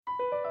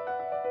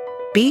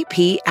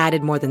BP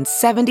added more than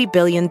 $70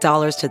 billion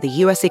to the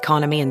U.S.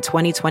 economy in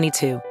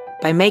 2022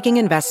 by making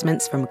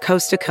investments from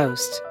coast to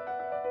coast.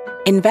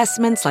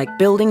 Investments like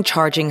building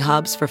charging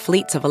hubs for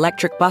fleets of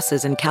electric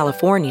buses in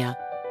California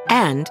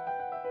and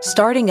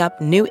starting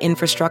up new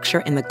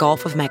infrastructure in the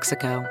Gulf of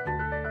Mexico.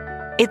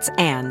 It's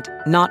and,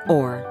 not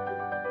or.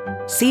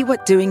 See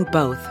what doing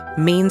both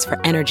means for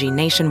energy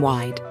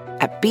nationwide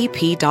at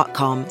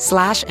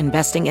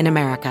bp.com/investing in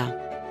America.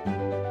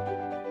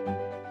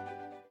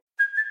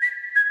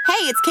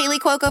 Hey, it's Kaylee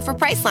Cuoco for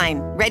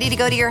Priceline. Ready to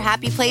go to your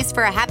happy place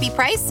for a happy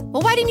price?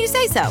 Well, why didn't you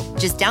say so?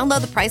 Just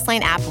download the Priceline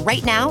app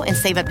right now and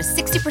save up to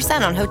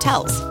 60% on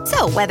hotels.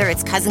 So whether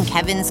it's Cousin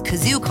Kevin's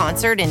Kazoo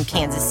Concert in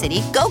Kansas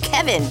City, go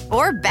Kevin,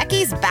 or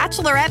Becky's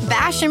Bachelorette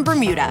Bash in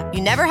Bermuda,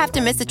 you never have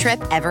to miss a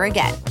trip ever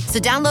again. So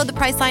download the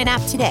Priceline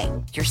app today.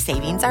 Your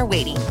savings are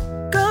waiting.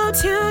 Go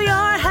to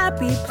your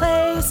happy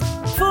place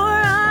for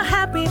a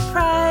happy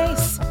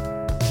price.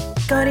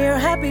 Go to your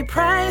happy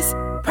price,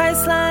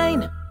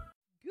 Priceline.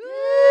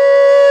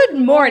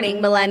 Good morning,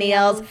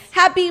 millennials.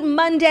 Happy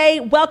Monday.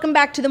 Welcome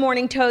back to the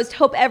Morning Toast.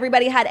 Hope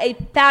everybody had a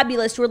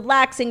fabulous,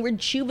 relaxing,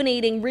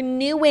 rejuvenating,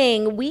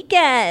 renewing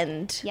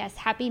weekend. Yes,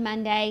 happy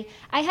Monday.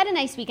 I had a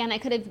nice weekend. I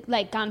could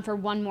have gone for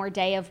one more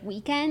day of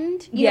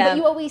weekend. You know, but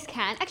you always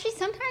can. Actually,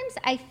 sometimes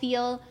I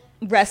feel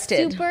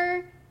rested.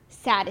 Super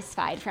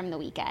satisfied from the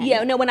weekend.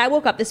 Yeah, no, when I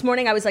woke up this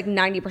morning, I was like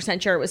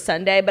 90% sure it was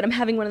Sunday, but I'm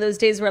having one of those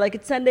days where like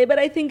it's Sunday, but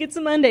I think it's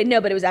a Monday.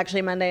 No, but it was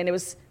actually Monday, and it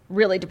was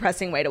really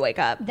depressing way to wake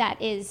up. That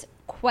is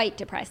quite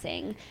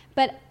depressing,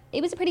 but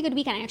it was a pretty good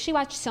weekend. I actually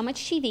watched so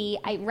much TV.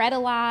 I read a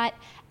lot,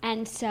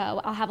 and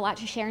so I'll have a lot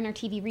to share in our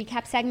TV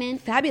recap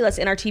segment. Fabulous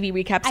in our TV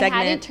recap segment.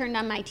 I hadn't turned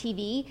on my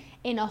TV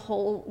in a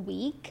whole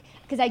week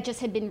because I just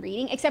had been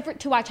reading, except for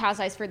to watch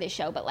Housewives for this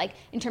show. But like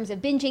in terms of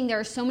binging, there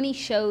are so many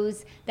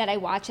shows that I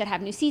watch that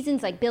have new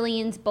seasons, like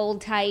Billions,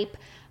 Bold Type,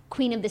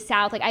 Queen of the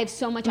South. Like I have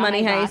so much Money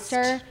on my Heist.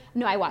 roster.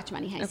 No, I watched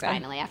Money Heist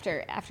finally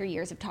after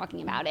years of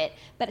talking about it.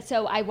 But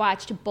so I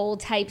watched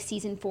Bold Type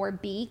season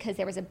 4B because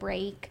there was a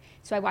break.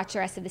 So I watched the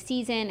rest of the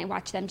season and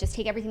watched them just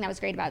take everything that was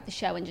great about the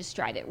show and just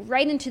drive it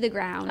right into the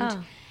ground.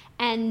 Oh.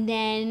 And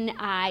then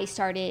I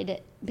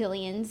started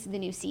Billions, the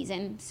new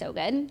season. So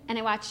good. And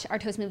I watched our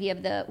Toast movie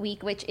of the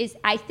week, which is,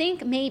 I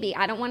think, maybe,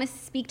 I don't want to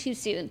speak too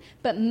soon,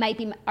 but might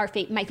be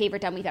my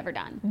favorite done we've ever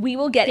done. We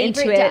will get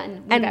into it.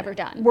 Done we've ever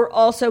done. We're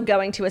also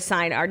going to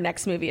assign our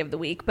next movie of the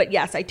week. But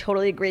yes, I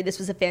totally agree. This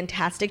was a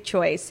fantastic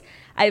choice.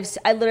 I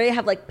literally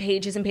have like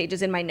pages and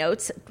pages in my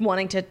notes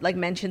wanting to like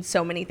mention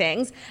so many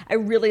things. I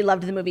really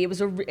loved the movie. It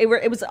was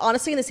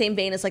honestly in the same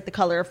vein as like The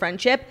Color of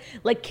Friendship,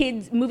 like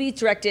kids movies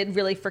directed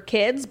really for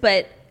kids,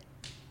 but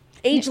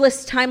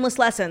ageless, timeless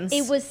lessons.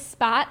 It was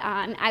spot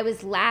on. I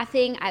was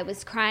laughing. I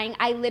was crying.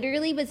 I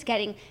literally was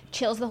getting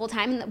chills the whole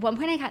time. And at one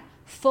point I got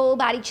full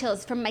body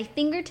chills from my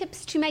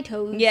fingertips to my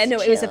toes. Yeah, no,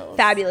 it was a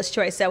fabulous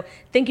choice. So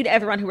thank you to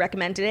everyone who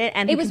recommended it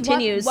and who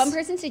continues. One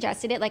person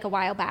suggested it like a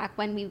while back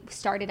when we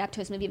started up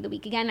Toast Movie of the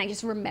Week again. I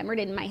just remembered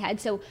it in my head.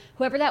 So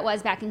whoever that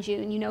was back in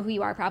June, you know who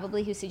you are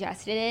probably, who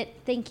suggested it.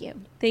 Thank you.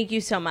 Thank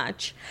you so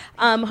much.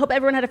 Hope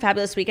everyone had a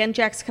fabulous weekend.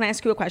 Jax, can I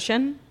ask you a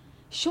question?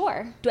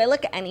 Sure. Do I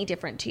look any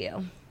different to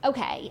you?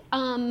 Okay.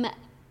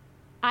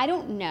 I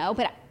don't know,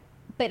 but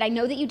I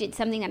know that you did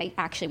something that I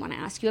actually want to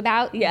ask you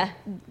about. Yeah.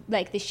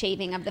 Like the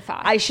shaving of the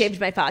fotch. I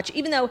shaved my fotch.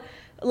 Even though,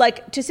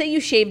 like, to say you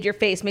shaved your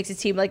face makes it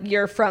seem like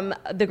you're from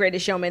The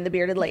Greatest Showman, the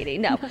bearded lady.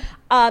 No.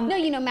 No,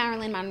 you know,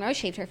 Marilyn Monroe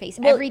shaved her face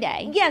every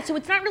day. Yeah, so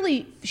it's not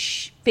really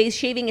face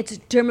shaving. It's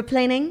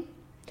dermaplaning.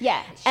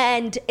 Yeah.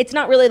 And it's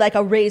not really like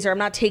a razor. I'm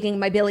not taking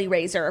my Billy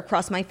razor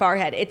across my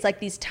forehead. It's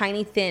like these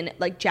tiny, thin,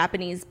 like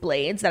Japanese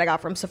blades that I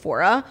got from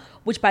Sephora,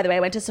 which, by the way,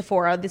 I went to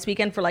Sephora this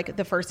weekend for like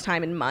the first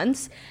time in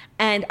months.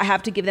 And I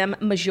have to give them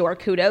major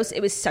kudos. It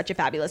was such a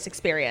fabulous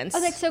experience.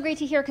 Oh, that's so great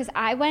to hear, because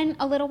I went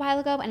a little while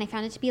ago and I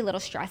found it to be a little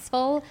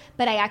stressful,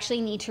 but I actually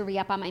need to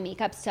re-up on my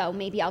makeup, so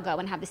maybe I'll go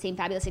and have the same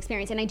fabulous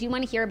experience. And I do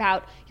want to hear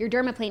about your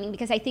dermaplaning,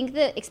 because I think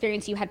the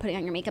experience you had putting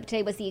on your makeup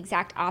today was the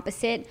exact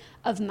opposite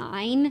of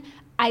mine.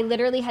 I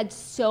literally had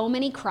so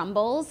many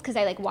crumbles because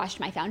I like washed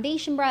my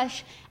foundation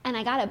brush, and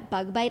I got a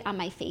bug bite on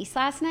my face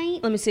last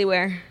night. Let me see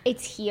where.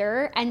 It's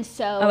here. And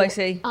so I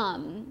see.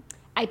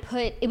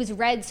 It was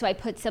red, so I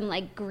put some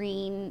like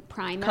green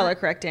primer. Color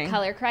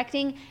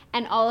correcting.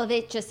 And all of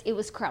it it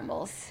was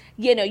crumbles.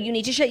 You know, you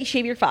need to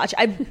shave your fotch.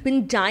 I've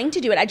been dying to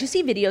do it. I just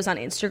see videos on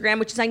Instagram,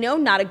 which is, I know,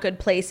 not a good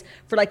place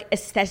for like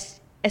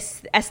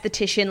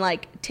esthetician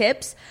like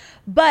tips,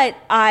 but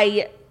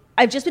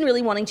I've just been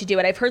really wanting to do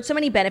it. I've heard so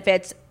many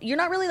benefits. You're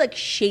not really like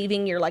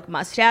shaving your like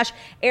mustache.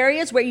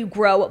 Areas where you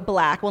grow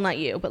black, well, not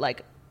you, but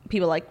like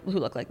people like who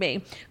look like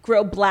me,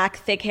 grow black,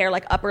 thick hair,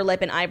 like upper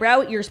lip and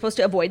eyebrow, you're supposed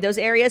to avoid those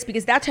areas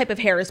because that type of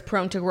hair is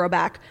prone to grow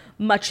back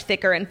much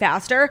thicker and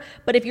faster.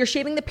 But if you're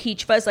shaving the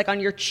peach fuzz, like on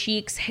your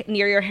cheeks,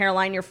 near your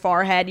hairline, your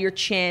forehead, your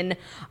chin,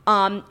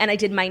 and I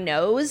did my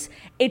nose,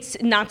 it's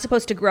not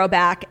supposed to grow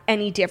back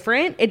any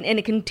different. And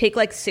it can take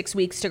like 6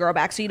 weeks to grow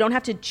back. So you don't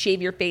have to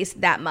shave your face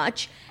that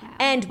much.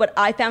 And what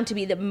I found to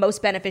be the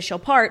most beneficial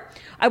part,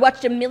 I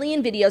watched a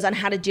million videos on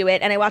how to do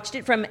it, and I watched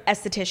it from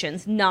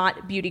estheticians,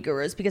 not beauty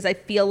gurus, because I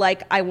feel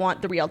like I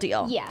want the real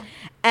deal. Yeah.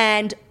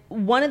 And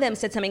one of them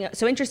said something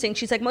so interesting.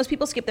 She's like, most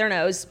people skip their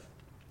nose.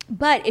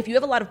 But if you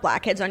have a lot of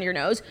blackheads on your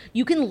nose,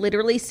 you can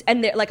literally,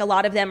 and like a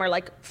lot of them are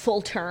like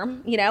full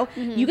term, you know,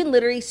 you can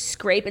literally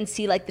scrape and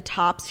see like the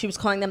tops, she was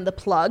calling them the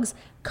plugs,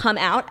 come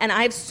out. And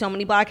I have so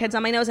many blackheads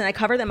on my nose, and I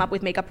cover them up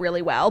with makeup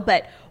really well.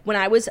 But when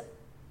I was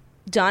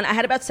done, I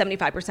had about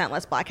 75%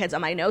 less blackheads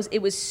on my nose.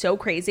 It was so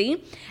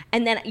crazy.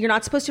 And then you're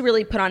not supposed to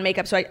really put on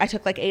makeup. So I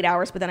took like 8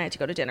 hours, but then I had to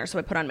go to dinner. So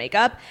I put on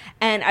makeup,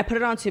 and I put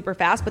it on super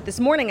fast. But this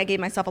morning I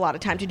gave myself a lot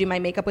of time to do my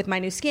makeup with my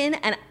new skin,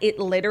 and it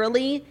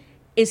literally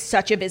is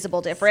such a visible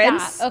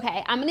difference. Stop.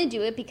 Okay, I'm going to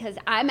do it because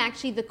I'm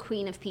actually the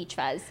queen of peach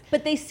fuzz.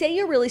 But they say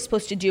you're really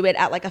supposed to do it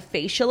at like a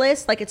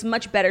facialist. Like it's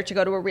much better to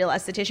go to a real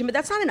esthetician, but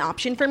that's not an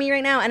option for me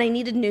right now, and I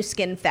needed new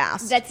skin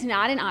fast. That's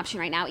not an option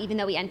right now, even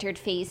though we entered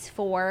phase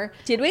 4.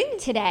 Did we?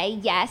 Today,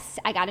 yes.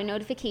 I got a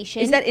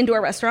notification. Is that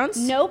indoor restaurants?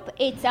 Nope.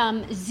 It's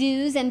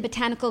zoos and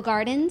botanical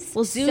gardens.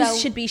 Well,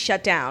 zoos should be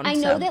shut down. I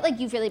know that like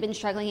you've really been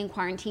struggling in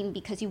quarantine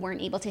because you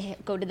weren't able to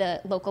go to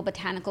the local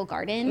botanical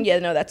garden. Yeah,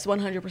 no, that's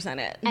 100%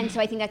 it. And so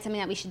I think that's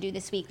something that we should do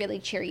this week, really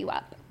cheer you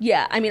up.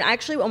 Yeah, I mean, I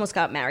actually almost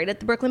got married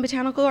at the Brooklyn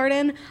Botanical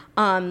Garden.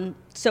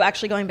 So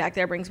actually going back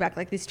there brings back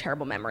like these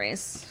terrible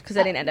memories because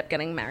I didn't end up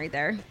getting married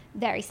there.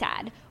 Very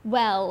sad.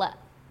 Well,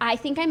 I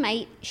think I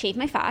might shave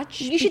my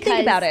fotch. You should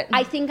think about it.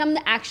 I think I'm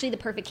actually the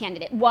perfect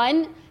candidate.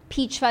 1,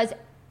 peach fuzz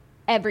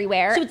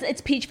everywhere. So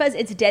it's peach fuzz,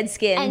 it's dead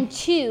skin. And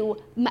 2,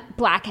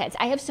 blackheads.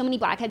 I have so many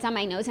blackheads on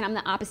my nose, and I'm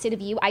the opposite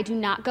of you. I do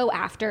not go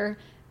after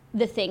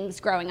the things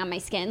growing on my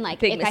skin. Like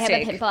Big if mistake. I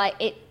have a pimple,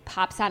 it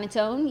pops on its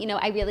own. You know,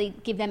 I really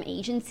give them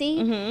agency.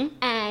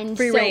 And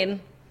Free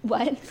reign.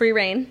 What? Free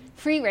reign.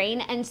 Free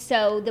reign. And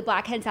so the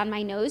blackheads on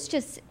my nose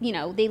just, you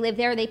know, they live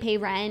there, they pay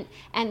rent,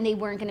 and they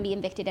weren't going to be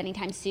evicted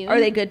anytime soon. Are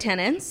they good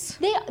tenants?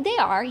 They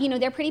are. You know,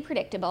 they're pretty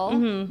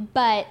predictable.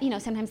 But, you know,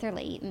 sometimes they're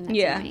late. And that's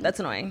annoying. That's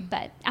annoying.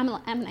 But I'm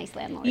a nice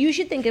landlord. You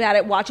should think about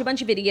it. Watch a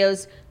bunch of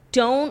videos.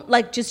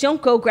 Just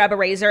don't go grab a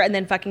razor and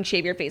then fucking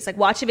shave your face. Like,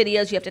 watch the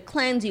videos. You have to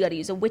cleanse. You got to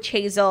use a witch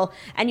hazel,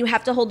 and you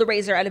have to hold the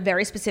razor at a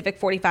very specific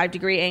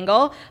 45-degree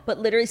angle. But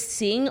literally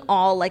seeing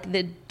all like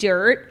the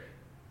dirt,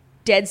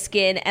 dead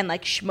skin, and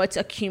like schmutz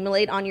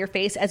accumulate on your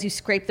face as you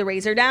scrape the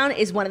razor down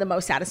is one of the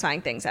most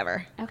satisfying things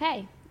ever.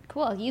 Okay.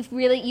 Cool.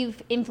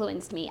 You've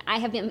influenced me. I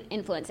have been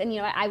influenced. And, you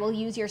know what? I will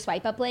use your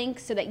swipe up link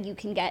so that you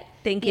can get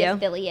the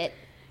affiliate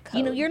code.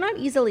 You know, you're not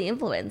easily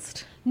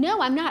influenced.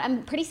 No, I'm not.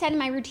 I'm pretty set in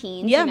my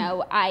routines. Yeah. You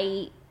know,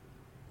 I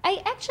feel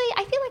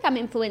like I'm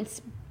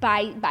influenced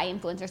by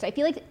influencers. I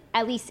feel like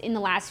at least in the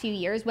last few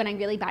years when I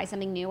really buy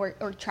something new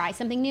or try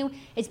something new,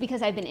 it's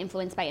because I've been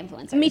influenced by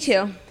influencers. Me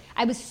too.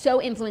 I was so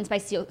influenced by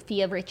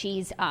Sophia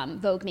Richie's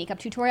Vogue makeup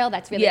tutorial.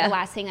 That's really the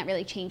last thing that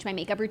really changed my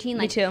makeup routine.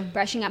 Like Me too.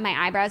 Brushing up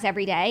my eyebrows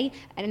every day.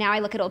 And now I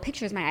look at old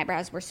pictures, my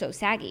eyebrows were so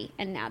saggy.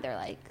 And now they're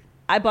like...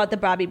 I bought the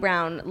Bobbi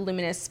Brown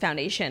Luminous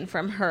Foundation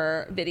from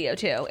her video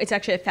too. It's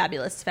actually a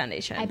fabulous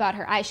foundation. I bought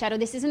her eyeshadow.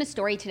 This isn't a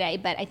story today,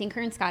 but I think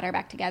her and Scott are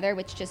back together,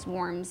 which just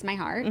warms my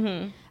heart.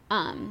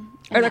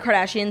 Are the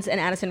Kardashians and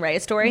Addison Rae a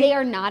story? They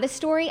are not a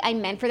story. I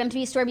meant for them to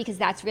be a story because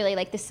that's really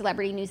like the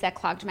celebrity news that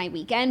clogged my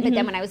weekend. But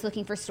then when I was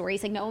looking for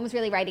stories, like no one was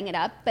really writing it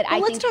up. But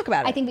let's talk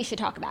about it. I think we should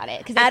talk about it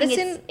because I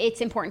think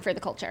it's important for the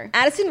culture.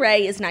 Addison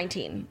Rae is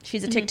 19.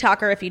 She's a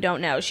TikToker, if you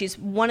don't know. She's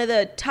one of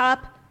the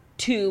top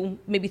 2,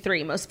 maybe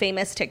 3 most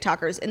famous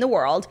TikTokers in the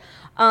world.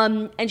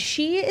 And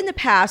she, in the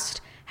past,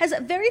 has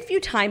very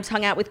few times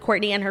hung out with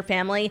Kourtney and her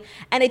family.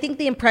 And I think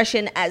the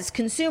impression as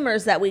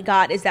consumers that we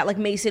got is that like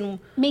Mason's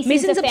a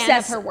obsessed fan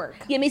of her work.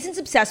 Yeah, Mason's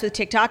obsessed with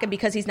TikTok, and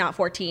because he's not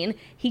 14,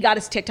 he got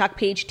his TikTok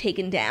page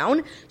taken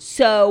down.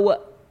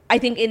 So I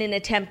think in an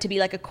attempt to be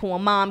like a cool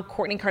mom,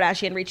 Kourtney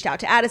Kardashian reached out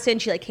to Addison.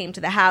 She like came to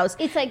the house.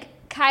 It's like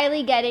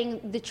Kylie getting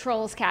the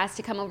Trolls cast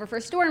to come over for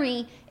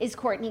Stormy is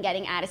Kourtney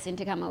getting Addison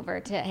to come over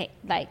to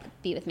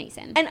be with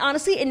Mason. And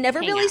honestly, it never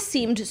really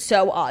seemed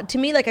so odd to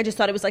me. Like I just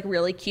thought it was like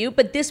really cute.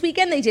 But this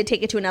weekend they did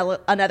take it to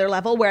another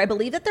level where I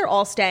believe that they're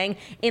all staying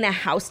in a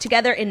house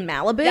together in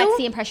Malibu. That's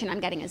the impression I'm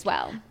getting as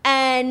well.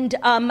 And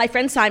my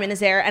friend Simon is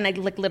there, and I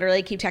like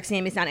literally keep texting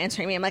him. He's not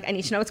answering me. I'm like, I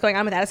need to know what's going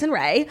on with Addison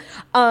Rae,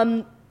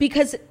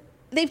 because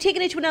they've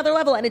taken it to another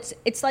level, and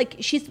it's like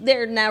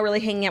they're now really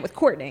hanging out with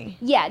Kourtney.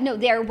 Yeah, no,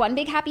 they're one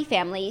big happy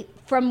family.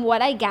 From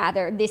what I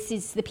gather, this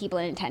is the people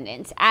in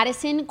attendance: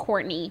 Addison,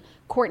 Kourtney,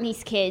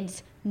 Kourtney's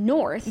kids,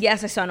 North.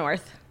 Yes, I saw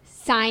North.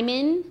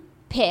 Simon,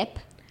 Pip,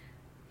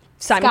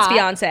 Simon's Scott.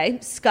 fiance,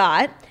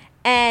 Scott,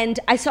 and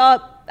I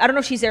don't know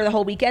if she's there the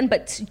whole weekend,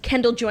 but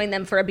Kendall joined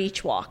them for a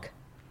beach walk.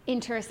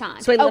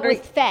 Interessant. So I literally,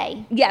 with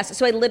Faye. Yes,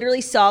 so I literally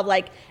saw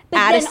like but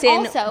Addison.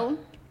 Then also,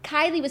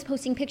 Kylie was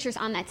posting pictures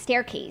on that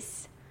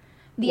staircase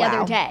the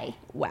other day.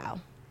 Wow.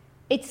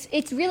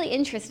 It's really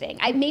interesting.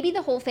 Maybe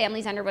the whole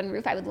family's under one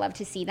roof. I would love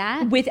to see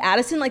that. With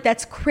Addison, like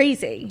that's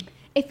crazy.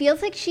 It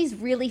feels like she's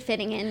really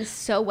fitting in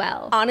so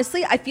well.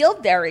 Honestly, I feel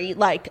very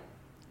like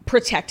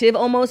protective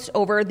almost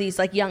over these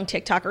like young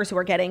TikTokers who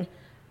are getting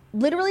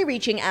literally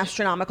reaching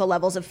astronomical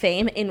levels of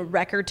fame in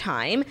record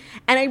time.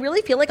 And I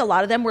really feel like a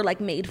lot of them were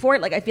like made for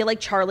it. Like I feel like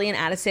Charlie and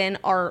Addison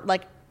are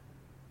like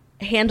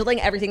handling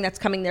everything that's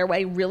coming their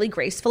way really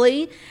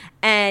gracefully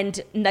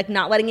and like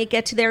not letting it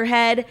get to their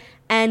head.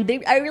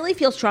 And I really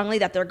feel strongly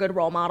that they're good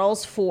role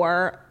models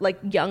for like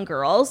young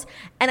girls.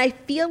 And I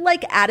feel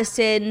like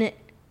Addison,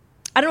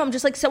 I don't know, I'm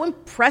just like so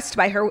impressed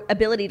by her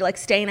ability to like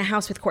stay in a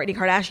house with Kourtney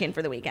Kardashian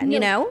for the weekend, you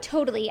know?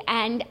 Totally.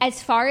 And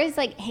as far as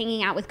like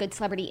hanging out with good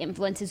celebrity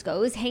influences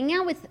goes, hanging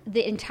out with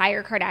the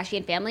entire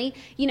Kardashian family,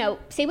 you know,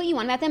 say what you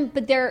want about them,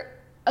 but they're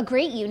a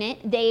great unit.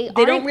 They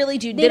don't really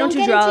do, they don't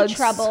do drugs. Into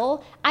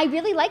trouble. I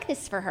really like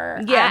this for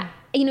her. Yeah.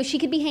 You know, she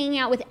could be hanging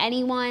out with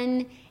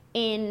anyone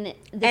in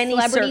the Any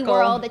celebrity circle.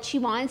 World that she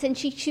wants, and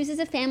she chooses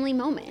a family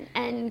moment.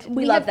 And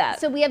we love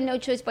that. So we have no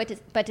choice but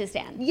to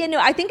stand. Yeah, no,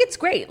 I think it's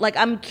great. Like,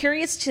 I'm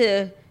curious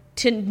to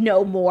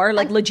know more,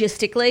 like,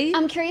 logistically.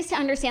 I'm curious to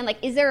understand, like,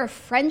 is there a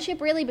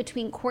friendship really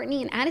between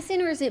Kourtney and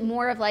Addison, or is it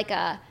more of like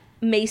a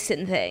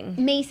Mason thing?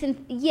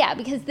 Yeah,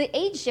 because the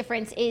age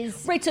difference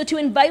is... Right, so to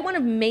invite one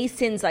of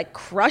Mason's, like,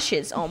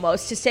 crushes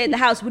almost to stay at the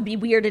house would be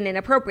weird and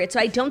inappropriate.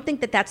 So I don't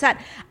think that that's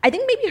that. I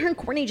think maybe her and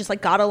Kourtney just,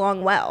 like, got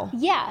along well.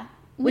 Yeah.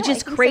 Which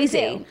is crazy.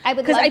 So I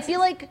would, because I feel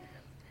like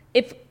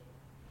if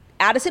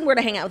Addison were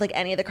to hang out with like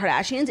any of the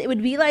Kardashians, it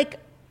would be like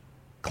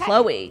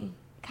Kylie.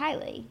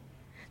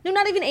 No,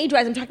 not even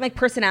age-wise. I'm talking like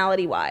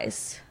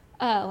personality-wise.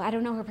 Oh, I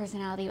don't know her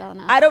personality well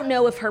enough. I don't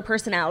know if her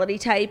personality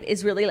type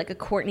is really like a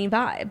Kourtney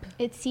vibe.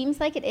 It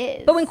seems like it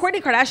is. But when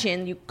Kourtney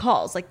Kardashian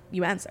calls, like,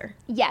 you answer.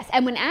 Yes,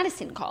 and when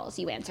Addison calls,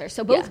 you answer.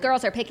 So both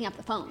girls are picking up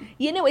the phone.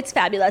 You know, it's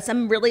fabulous.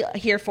 I'm really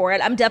here for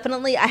it. I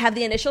have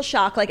the initial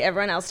shock like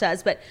everyone else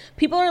does, but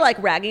people are like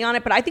ragging on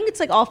it, but I think it's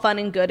like all fun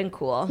and good and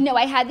cool. No,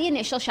 I had the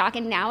initial shock,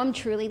 and now I'm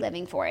truly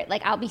living for it.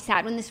 Like, I'll be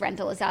sad when this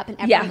rental is up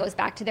and everyone goes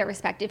back to their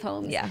respective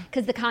homes. Yeah.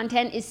 Because the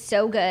content is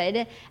so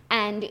good,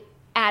 and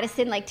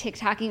Addison like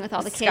TikToking with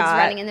all the kids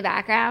running in the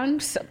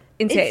background. So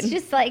insane. It's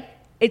just like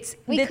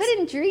we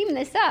couldn't dream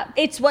this up.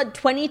 It's what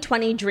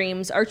 2020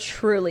 dreams are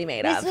truly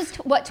made of. This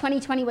was what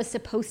 2020 was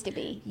supposed to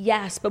be.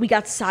 Yes, but we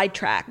got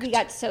sidetracked. We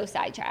got so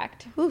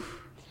sidetracked.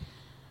 Oof.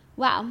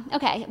 Wow.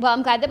 Okay. Well,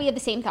 I'm glad that we have the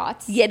same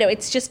thoughts. Yeah, no,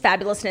 it's just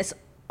fabulousness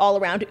all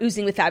around,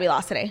 oozing with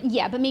fabulosity.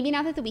 Yeah, but maybe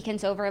now that the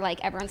weekend's over,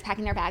 like everyone's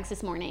packing their bags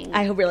this morning.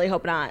 I really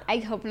hope not. I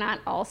hope not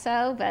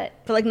also, but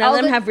like none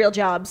of them have real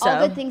jobs. So.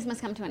 All good things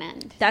must come to an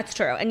end. That's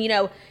true. And you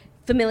know,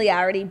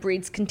 familiarity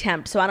breeds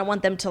contempt. So I don't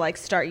want them to like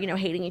start, you know,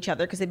 hating each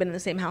other because they've been in the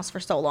same house for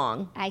so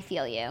long. I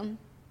feel you.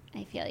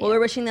 Well, we're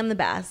wishing them the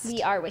best.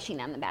 We are wishing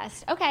them the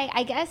best. Okay,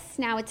 I guess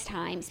now it's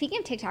time. Speaking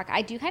of TikTok,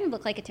 I do kind of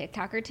look like a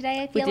TikToker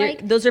today, I feel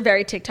like. Those are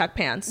very TikTok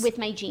pants. With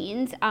my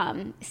jeans.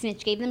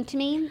 Snitch gave them to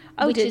me.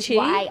 Oh, which did is she?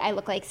 why I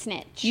look like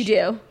Snitch. You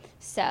do.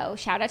 So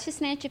shout out to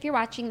Snitch if you're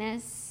watching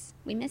this.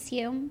 We miss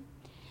you.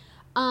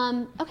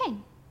 Okay.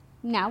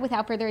 Now,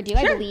 without further ado,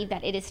 I believe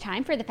that it is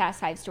time for the Fast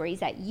 5 stories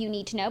that you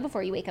need to know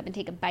before you wake up and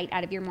take a bite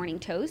out of your morning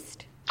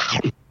toast.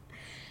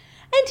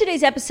 And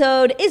today's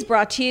episode is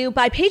brought to you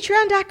by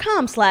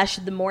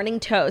patreon.com/The Morning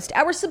Toast,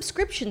 our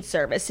subscription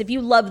service. If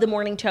you love The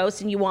Morning Toast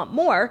and you want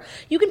more,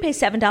 you can pay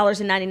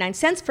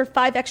 $7.99 for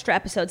 5 extra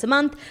episodes a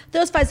month.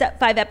 Those 5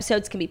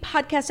 episodes can be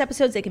podcast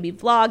episodes, they can be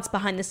vlogs,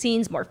 behind the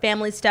scenes, more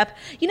family stuff.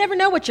 You never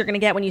know what you're going to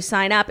get when you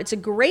sign up. It's a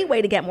great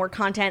way to get more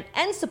content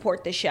and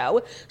support the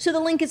show. So the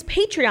link is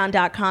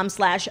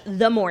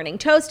patreon.com/The Morning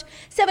Toast,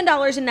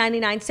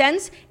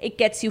 $7.99. It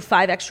gets you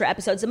 5 extra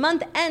episodes a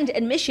month and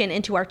admission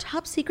into our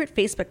top secret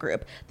Facebook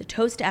group, The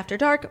Toast After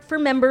Dark, for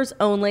members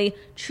only,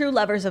 true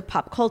lovers of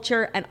pop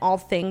culture and all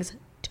things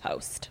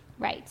toast.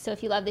 Right. So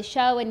if you love the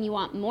show and you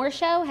want more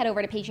show, head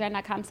over to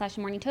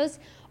patreon.com/morning toast.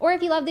 Or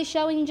if you love the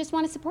show and you just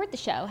want to support the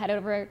show, head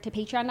over to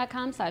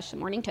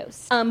patreon.com/morning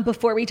toast.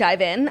 Before we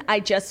dive in, I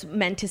just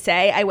meant to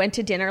say I went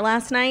to dinner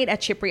last night at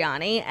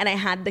Cipriani and I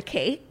had the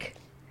cake.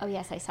 Oh,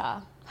 yes, I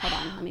saw. Hold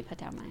on, let me put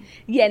down mine.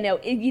 Yeah,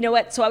 no, you know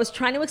what? So I was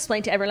trying to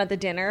explain to everyone at the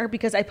dinner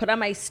because I put on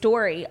my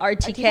story,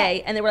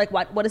 RTK, and they were like,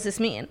 what does this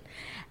mean?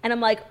 And I'm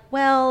like,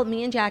 well,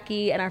 me and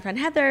Jackie and our friend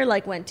Heather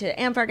like went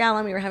to Amphar Gala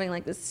and we were having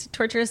like this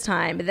torturous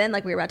time. But then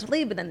like we were about to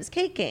leave, but then this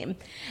cake came.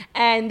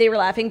 And they were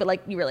laughing, but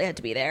like you really had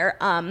to be there.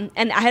 And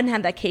I hadn't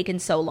had that cake in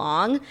so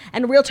long.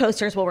 And Real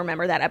Toasters will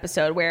remember that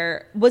episode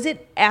where, was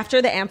it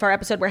after the Amphar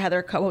episode where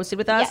Heather co-hosted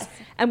with us? Yes.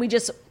 And we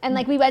just... And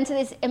like we went to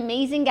this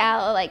amazing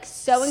gala, like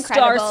so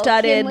incredible.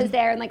 Star-studded. Kim was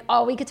there and like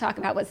all we could talk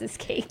about was this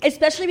cake.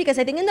 Especially because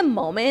I think in the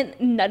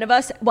moment, none of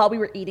us, while we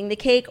were eating the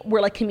cake,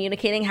 were like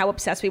communicating how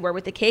obsessed we were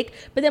with the cake.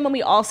 But then when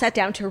we all sat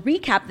down to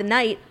recap the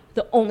night,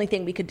 the only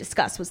thing we could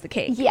discuss was the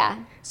cake. Yeah.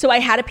 So I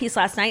had a piece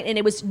last night and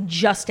it was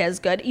just as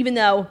good, even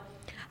though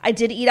I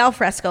did eat al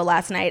fresco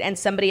last night and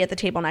somebody at the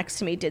table next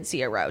to me did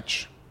see a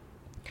roach.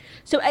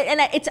 So,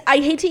 and I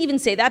hate to even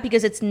say that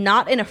because it's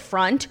not an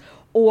affront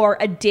or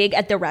a dig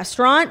at the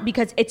restaurant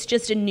because it's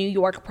just a New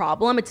York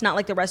problem. It's not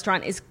like the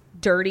restaurant is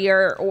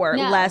dirtier or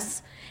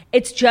less.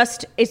 It's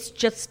just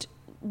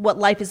what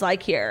life is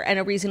like here and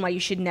a reason why you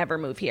should never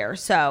move here.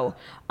 So,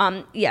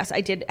 yes,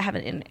 I did have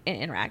an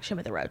interaction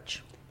with a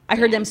roach. I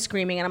heard them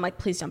screaming and I'm like,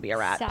 please don't be a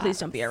rat. Stop, please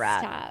don't be a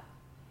rat. Stop.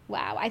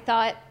 Wow. I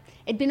thought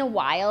it'd been a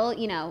while,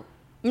 you know.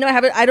 No, I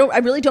haven't. I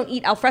really don't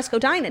eat al fresco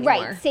dine anymore.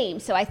 Right, same.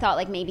 So I thought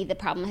like maybe the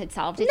problem had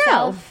solved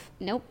itself.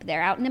 Nope,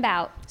 they're out and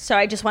about. So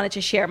I just wanted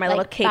to share my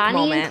little cake Bonnie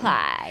moment. And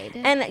Clyde.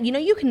 And you know,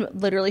 you can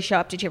literally show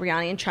up to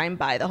Cipriani and try and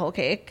buy the whole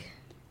cake.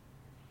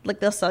 Like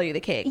they'll sell you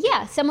the cake.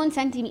 Yeah, someone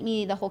sent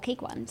me the whole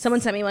cake one.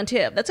 Someone sent me one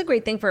too. That's a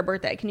great thing for a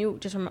birthday. Can you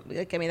just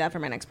get me that for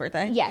my next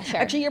birthday? Yeah, sure.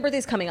 Actually, your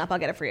birthday's coming up. I'll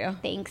get it for you.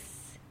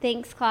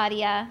 Thanks,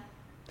 Claudia.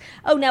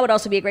 Oh, now would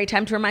also be a great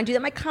time to remind you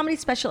that my comedy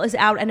special is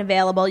out and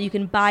available. You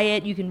can buy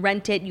it, you can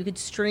rent it, you can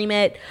stream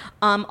it.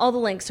 All the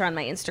links are on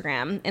my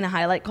Instagram in a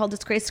highlight called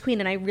Disgraced Queen,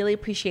 and I really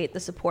appreciate the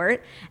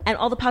support and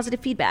all the positive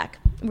feedback.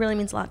 It really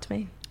means a lot to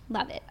me.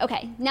 Love it.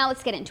 Okay, now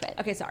let's get into it.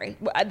 Okay, sorry.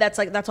 That's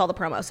all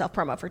the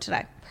self-promo for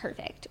today.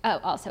 Perfect.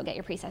 Oh, also get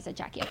your presets at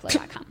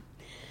JackieOfFlo.com.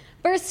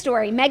 First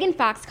story, Megan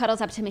Fox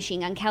cuddles up to Machine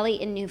Gun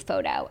Kelly in new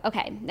photo.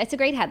 Okay, that's a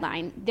great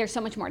headline. There's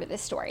so much more to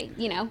this story,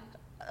 you know?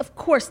 Of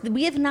course,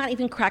 we have not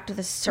even cracked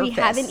the surface. We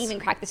haven't even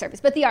cracked the surface,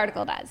 but the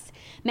article does.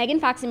 Megan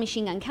Fox and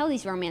Machine Gun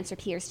Kelly's romance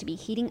appears to be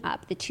heating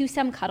up. The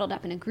twosome cuddled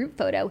up in a group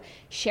photo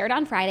shared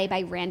on Friday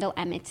by Randall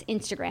Emmett's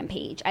Instagram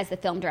page as the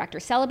film director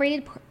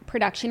celebrated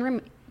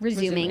production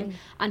resuming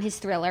on his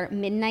thriller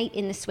Midnight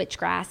in the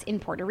Switchgrass in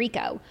Puerto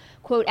Rico.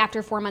 Quote,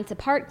 after 4 months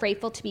apart,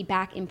 grateful to be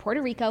back in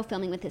Puerto Rico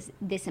filming with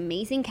this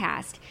amazing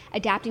cast,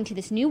 adapting to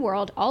this new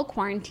world, all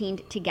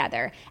quarantined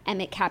together.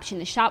 Emmett captioned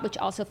the shot, which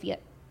also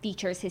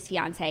features his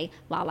fiancée,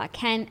 Lala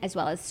Kent, as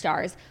well as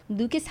stars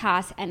Lucas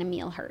Haas and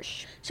Emile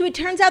Hirsch. So it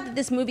turns out that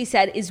this movie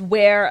set is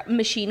where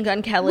Machine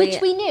Gun Kelly... Which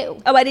we knew.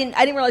 Oh, I didn't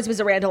realize it was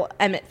a Randall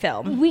Emmett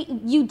film. We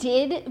knew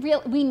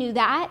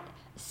that.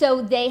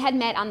 So they had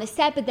met on the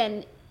set, but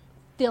then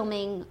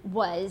filming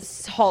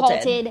was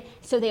halted.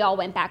 So they all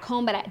went back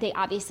home, but they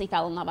obviously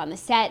fell in love on the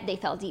set. They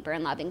fell deeper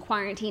in love in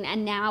quarantine.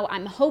 And now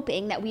I'm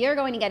hoping that we are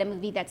going to get a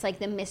movie that's like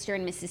the Mr.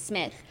 and Mrs.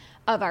 Smith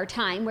of our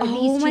time, where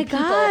these two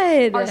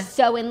people are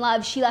so in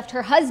love. She left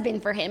her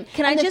husband for him.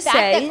 Can I just say,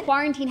 the fact that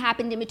quarantine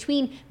happened in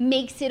between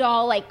makes it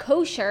all like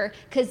kosher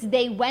because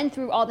they went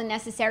through all the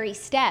necessary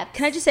steps.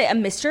 Can I just say, a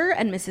Mr.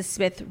 and Mrs.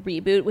 Smith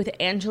reboot with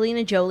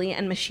Angelina Jolie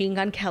and Machine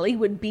Gun Kelly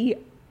would be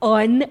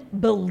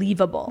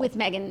unbelievable. With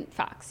Megan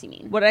Fox, you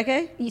mean? What did I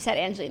say? You said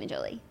Angelina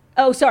Jolie.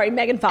 Oh, sorry,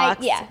 Megan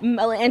Fox. Yeah.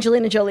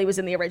 Angelina Jolie was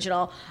in the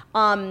original.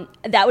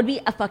 That would be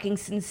a fucking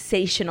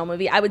sensational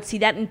movie. I would see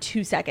that in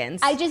 2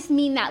 seconds. I just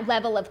mean that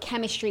level of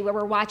chemistry where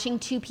we're watching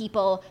two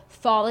people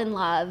fall in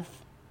love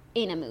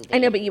in a movie. I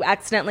know, but you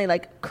accidentally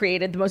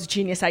created the most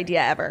genius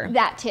idea ever.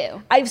 That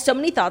too. I have so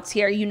many thoughts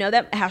here. You know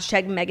that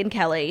hashtag Megan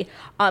Kelly.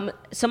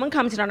 Someone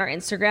commented on our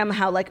Instagram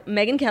how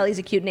Megan Kelly's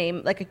a cute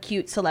name, like a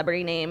cute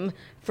celebrity name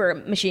for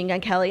Machine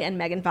Gun Kelly and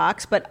Megan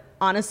Fox, but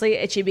honestly,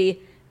 it should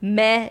be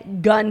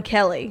Megan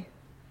Kelly.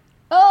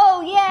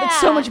 Oh yeah, it's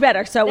so much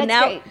better. So that's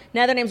now great.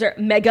 Now their names are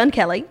Megan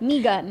Kelly,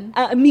 Megan.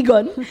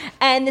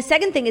 And the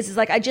second thing is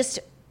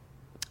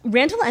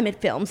Randall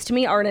Emmett films to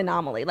me are an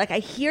anomaly. I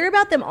hear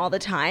about them all the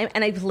time,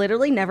 and I've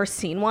literally never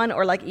seen one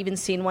or even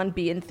seen one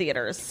be in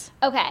theaters.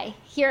 Okay,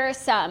 here are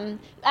some.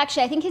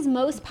 Actually, I think his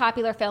most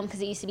popular film,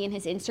 because it used to be in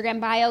his Instagram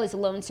bio, is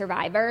Lone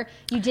Survivor.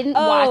 You didn't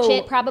watch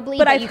it probably,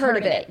 but I've you've heard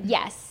of it.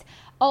 Yes.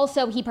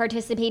 Also, he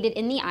participated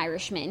in The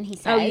Irishman, he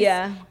says. Oh,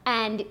 yeah.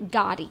 And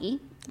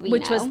Gotti.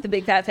 Which was the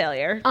big fat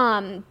failure.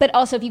 But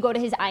also, if you go to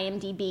his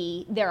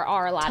IMDb, there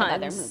are a lot of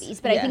other movies.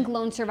 But yeah. I think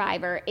Lone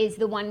Survivor is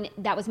the one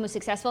that was most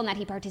successful and that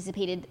he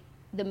participated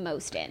the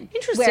most in.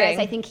 Interesting. Whereas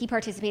I think he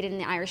participated in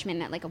The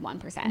Irishman at a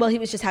 1%. Well, he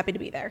was just happy to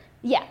be there.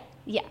 Yeah.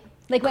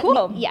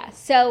 Cool.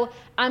 So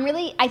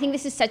I think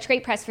this is such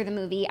great press for the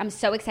movie. I'm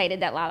so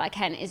excited that Lala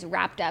Kent is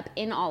wrapped up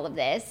in all of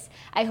this.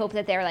 I hope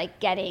that they're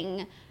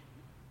getting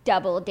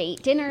double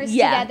date dinners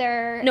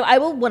together. No, I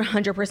will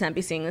 100%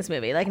 be seeing this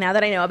movie. Now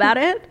that I know about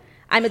it,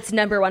 I'm its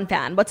number one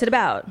fan. What's it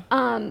about?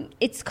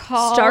 It's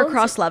called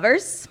Star-crossed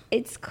lovers.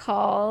 It's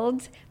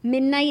called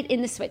Midnight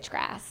in the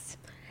Switchgrass.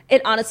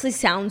 It honestly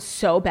sounds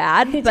so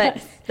bad,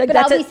 but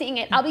I'll be seeing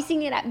it. I'll be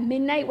seeing it at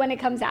midnight when it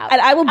comes out, and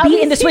I will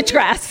be in the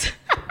Switchgrass.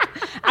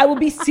 I will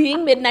be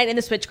seeing Midnight in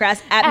the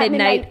Switchgrass at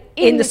midnight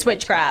in the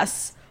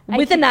Switchgrass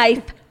with a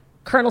knife,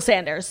 Colonel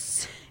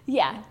Sanders.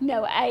 Yeah,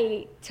 no,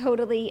 I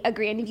totally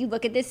agree. And if you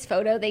look at this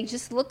photo, they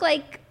just look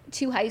like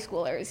two high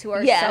schoolers who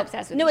are so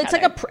obsessed with each other.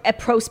 No, it's a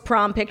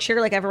post-prom picture,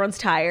 everyone's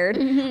tired.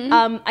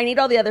 Mm-hmm. I need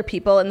all the other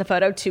people in the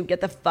photo to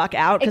get the fuck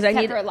out.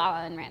 Except for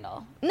Lala and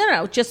Randall.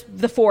 No, just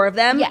the four of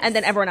them, yes. And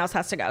then everyone else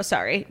has to go.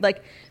 Sorry.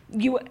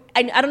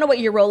 I don't know what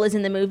your role is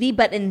in the movie,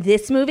 but in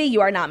this movie,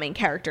 you are not main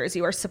characters.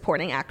 You are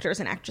supporting actors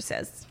and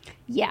actresses.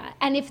 Yeah,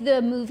 and if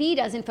the movie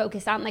doesn't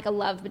focus on a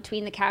love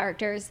between the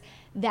characters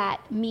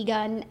that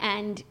Megan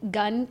and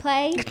Gunn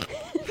play,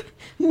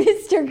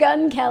 Mr.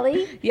 Gunn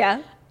Kelly.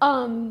 Yeah.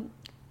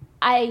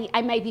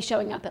 I might be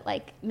showing up at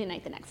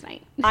midnight the next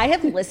night. I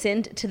have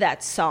listened to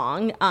that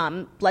song,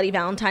 Bloody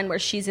Valentine, where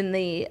she's in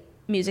the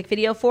music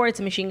video for. It's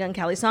a Machine Gun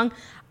Kelly song.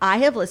 I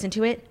have listened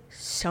to it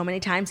so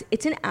many times.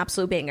 It's an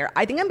absolute banger.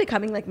 I think I'm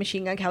becoming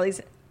Machine Gun Kelly's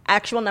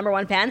actual number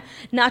one fan.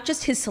 Not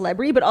just his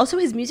celebrity, but also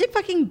his music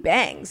fucking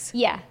bangs.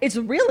 Yeah. It's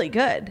really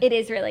good. It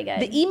is really good.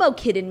 The emo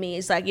kid in me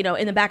is like, you know,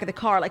 in the back of the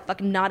car, like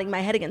fucking nodding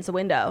my head against the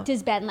window.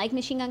 Does Ben like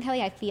Machine Gun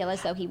Kelly? I feel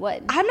as though he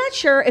would. I'm not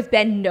sure if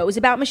Ben knows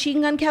about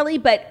Machine Gun Kelly,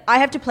 but I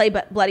have to play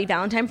Bloody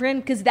Valentine for him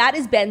because that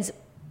is Ben's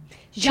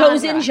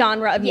chosen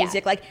genre of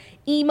music. Like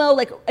emo,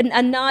 like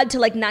a nod to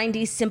like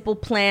 90s Simple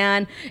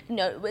Plan. You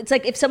know, it's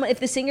like if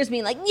the singer's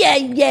being like,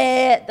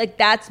 yeah, like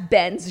that's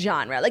Ben's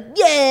genre. Like,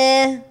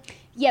 yeah.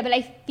 Yeah, but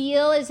I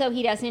feel as though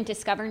he doesn't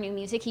discover new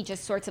music. He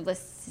just sorts of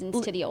listens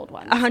to the old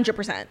ones.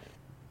 100%.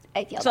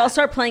 I feel so I'll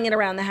start playing it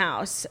around the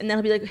house, and then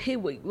he'll be like, hey,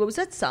 wait, what was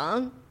that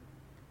song?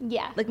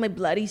 Yeah. Like My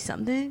Bloody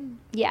Something?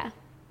 Yeah,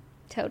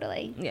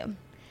 totally. Yeah.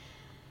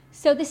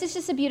 So this is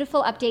just a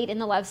beautiful update in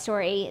the love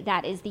story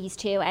that is these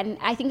two. And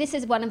I think this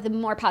is one of the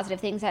more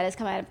positive things that has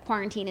come out of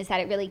quarantine is that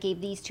it really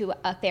gave these two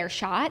a fair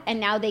shot. And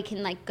now they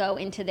can like go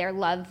into their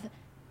love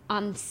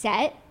on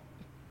set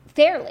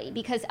fairly,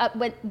 because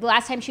when the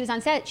last time she was on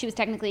set, she was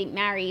technically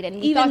married,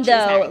 and we thought she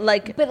was married.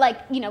 Like, but like,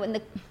 you know, in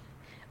the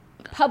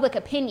public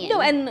opinion,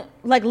 no, and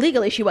like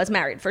legally she was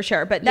married for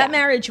sure, but that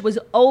marriage was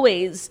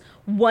always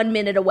 1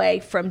 minute away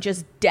from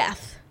just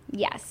death.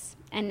 Yes,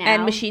 and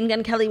now Machine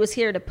Gun Kelly was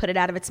here to put it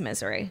out of its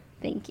misery.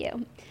 Thank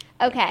you.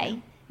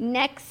 Okay.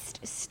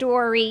 Next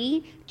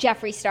story,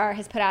 Jeffree Star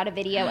has put out a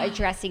video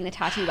addressing the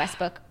Tati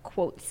Westbrook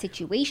quote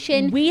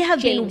situation. We have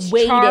James been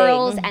waiting.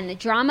 Charles and the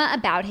drama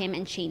about him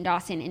and Shane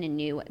Dawson in a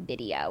new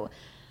video.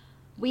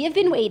 We have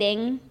been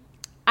waiting.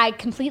 I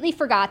completely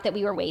forgot that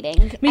we were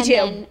waiting. Me too.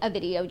 And then a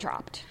video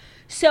dropped.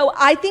 So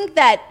I think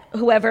that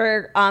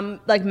whoever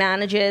like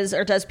manages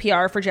or does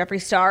PR for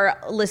Jeffree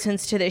Star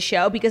listens to this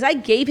show, because I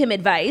gave him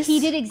advice. He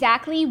did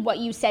exactly what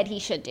you said he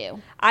should do.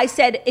 I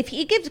said, if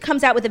he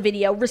comes out with a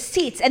video,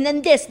 receipts, and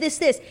then this,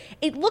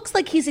 it looks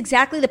like he's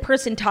exactly the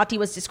person Tati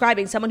was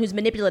describing, someone who's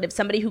manipulative,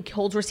 somebody who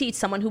holds receipts,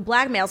 someone who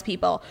blackmails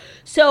people.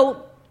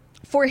 So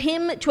for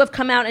him to have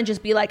come out and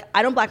just be like,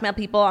 I don't blackmail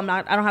people, I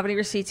don't have any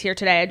receipts here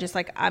today,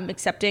 I'm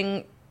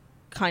accepting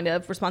kind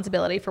of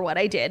responsibility for what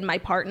I did, my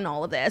part in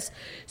all of this.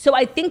 So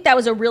I think that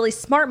was a really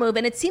smart move,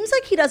 and it seems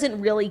like he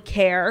doesn't really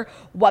care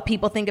what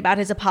people think about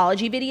his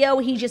apology video.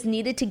 He just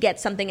needed to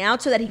get something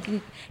out so that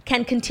he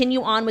can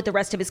continue on with the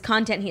rest of his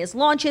content. He has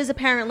launches,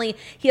 apparently.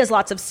 He has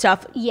lots of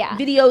stuff,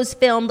 videos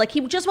filmed. Like, he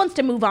just wants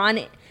to move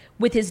on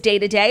with his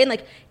day-to-day, and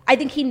like I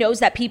think he knows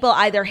that people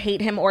either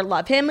hate him or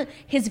love him.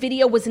 His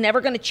video was never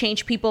going to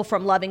change people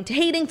from loving to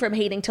hating, from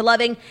hating to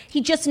loving.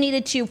 He just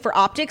needed to, for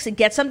optics,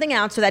 get something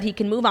out so that he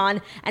can move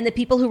on, and the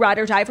people who ride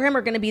or die for him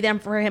are going to be there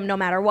for him no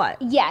matter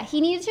what. Yeah, he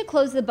needed to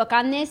close the book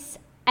on this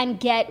and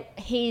get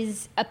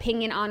his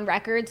opinion on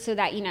record so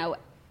that, you know,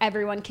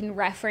 everyone can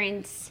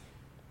reference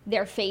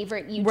their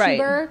favorite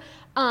YouTuber.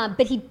 Right.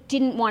 But he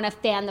didn't want to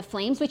fan the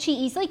flames, which he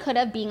easily could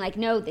have, being like,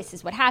 no, this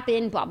is what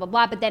happened, blah, blah,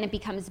 blah. But then it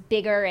becomes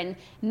bigger and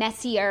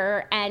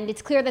messier, and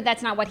it's clear that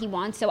that's not what he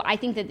wants. So I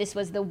think that this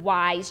was the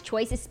wise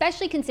choice,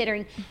 especially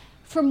considering,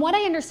 from what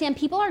I understand,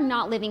 people are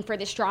not living for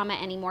this drama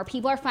anymore.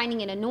 People are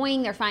finding it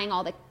annoying. They're finding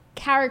all the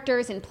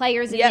characters and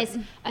players in this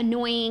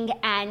annoying.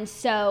 And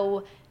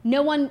so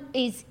no one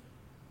is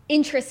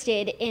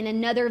interested in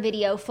another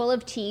video full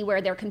of tea where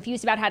they're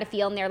confused about how to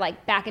feel and they're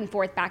like back and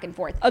forth.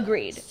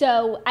 Agreed.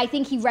 So I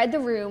think he read the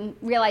room,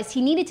 realized he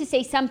needed to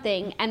say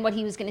something, and what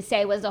he was going to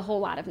say was a whole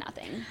lot of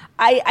nothing.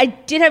 I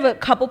did have a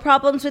couple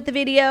problems with the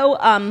video.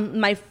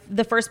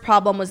 The first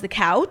problem was the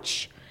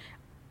couch.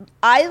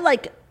 I'm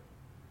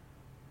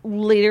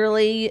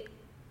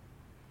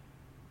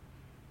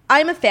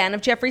a fan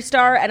of Jeffree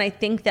Star, and I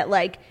think that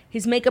like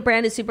his makeup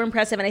brand is super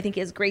impressive, and I think he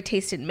has great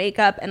taste in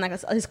makeup, and like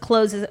his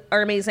clothes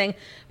are amazing.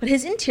 But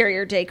his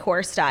interior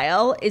decor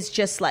style is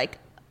just like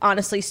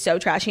honestly so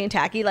trashy and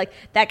tacky. Like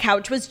that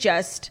couch was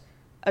just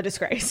a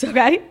disgrace.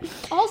 Okay.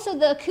 Also,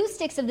 the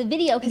acoustics of the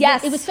video,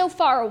 because it was so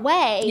far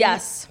away.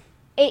 Yes.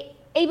 It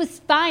was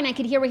fine. I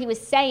could hear what he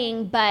was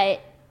saying, but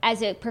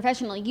as a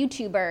professional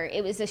YouTuber,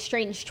 it was a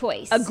strange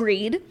choice.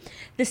 Agreed.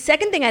 The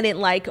second thing I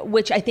didn't like,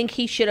 which I think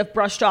he should have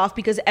brushed off,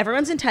 because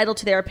everyone's entitled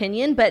to their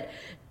opinion, but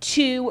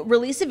to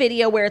release a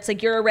video where it's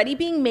like you're already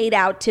being made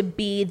out to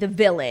be the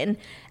villain,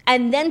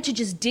 and then to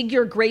just dig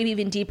your grave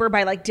even deeper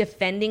by like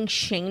defending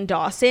Shane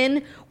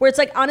Dawson, where it's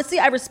like, honestly,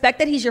 I respect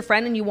that he's your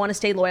friend and you want to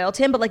stay loyal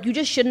to him, but like you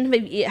just shouldn't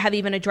have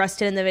even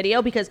addressed it in the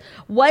video, because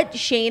what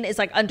Shane is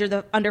like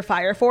under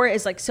fire for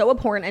is like so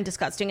abhorrent and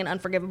disgusting and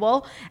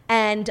unforgivable,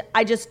 and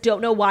I just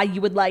don't know why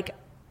you would like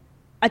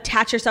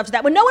attach yourself to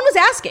that when no one was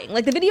asking.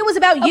 Like the video was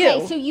about you.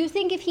 Okay, so you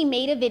think if he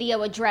made a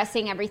video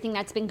addressing everything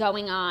that's been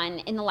going on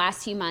in the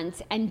last few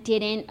months and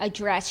didn't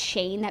address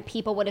Shane, that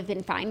people would have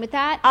been fine with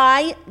that?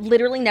 I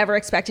literally never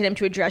expected him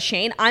to address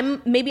Shane.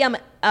 I'm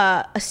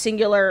a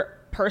singular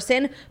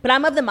person, but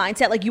I'm of the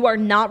mindset, like, you are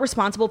not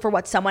responsible for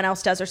what someone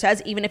else does or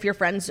says, even if you're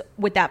friends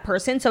with that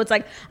person. So it's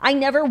like, I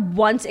never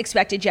once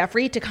expected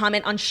Jeffree to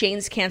comment on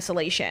Shane's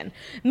cancellation.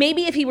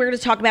 Maybe if he were to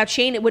talk about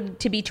Shane, it would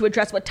be to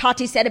address what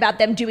Tati said about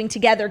them doing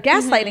together,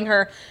 gaslighting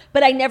her.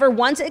 But I never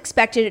once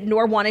expected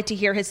nor wanted to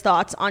hear his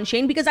thoughts on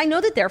Shane, because I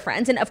know that they're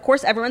friends. And of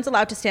course, everyone's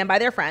allowed to stand by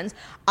their friends.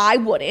 I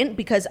wouldn't,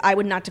 because I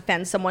would not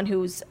defend someone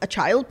who's a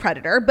child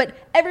predator, but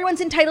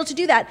everyone's entitled to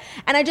do that.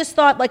 And I just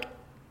thought, like,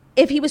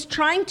 if he was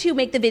trying to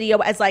make the video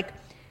as like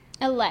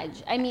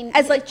alleged, I mean,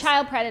 as like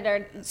child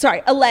predator,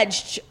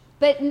 alleged,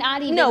 but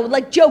not even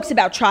like jokes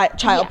about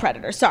child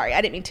predator. Sorry,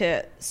 I didn't mean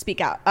to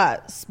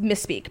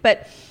misspeak.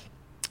 But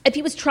if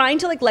he was trying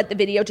to like let the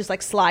video just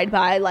like slide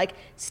by, like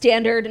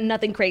standard,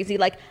 nothing crazy,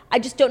 like I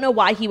just don't know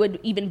why he would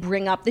even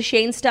bring up the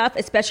Shane stuff,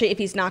 especially if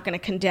he's not going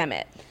to condemn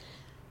it.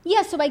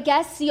 Yeah, so I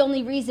guess the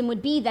only reason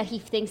would be that he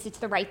thinks it's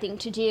the right thing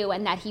to do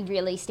and that he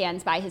really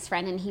stands by his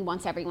friend and he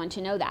wants everyone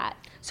to know that.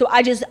 So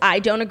I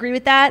don't agree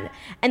with that.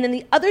 And then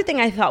the other thing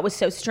I thought was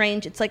so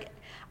strange, it's like,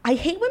 I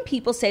hate when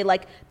people say,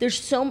 like, there's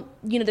so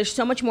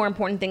much more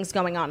important things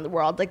going on in the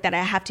world, like, that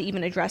I have to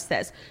even address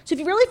this. So if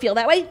you really feel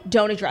that way,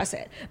 don't address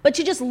it. But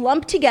to just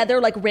lump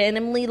together, like,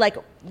 randomly, like,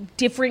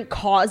 different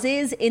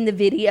causes in the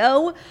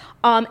video,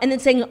 and then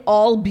saying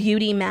all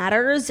beauty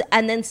matters,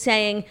 and then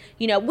saying,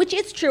 which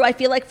is true. I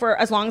feel like for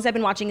as long as I've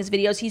been watching his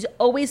videos, he's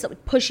always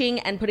pushing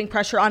and putting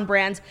pressure on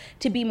brands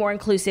to be more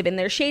inclusive in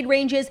their shade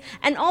ranges,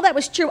 and all that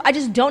was true. I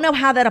just don't know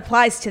how that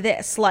applies to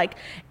this. Like,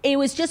 it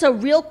was just a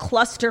real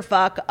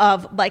clusterfuck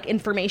of, like,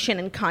 information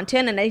and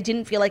content, and I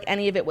didn't feel like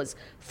any of it was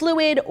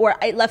fluid, or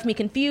it left me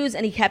confused,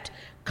 and he kept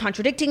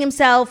contradicting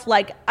himself.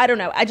 Like, I don't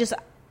know.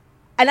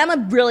 And I'm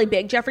a really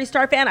big Jeffree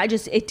Star fan.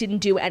 It didn't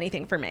do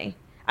anything for me.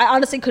 I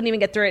honestly couldn't even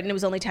get through it, and it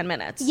was only 10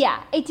 minutes.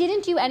 Yeah, it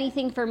didn't do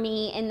anything for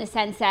me in the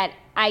sense that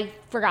I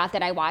forgot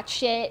that I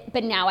watched it,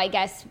 but now I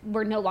guess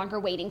we're no longer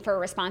waiting for a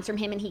response from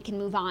him, and he can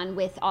move on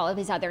with all of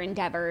his other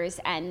endeavors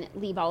and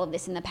leave all of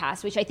this in the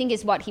past, which I think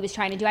is what he was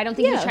trying to do. I don't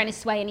think he was trying to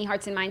sway any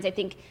hearts and minds. I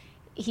think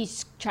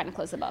he's trying to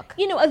close the book.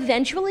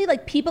 Eventually,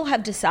 like, people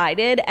have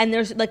decided, and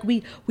there's, like,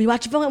 we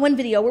watch one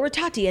video, we're with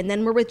Tati, and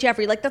then we're with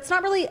Jeffree. Like, that's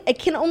not really, it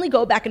can only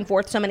go back and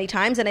forth so many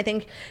times, and I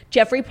think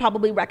Jeffree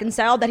probably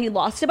reconciled that he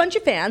lost a bunch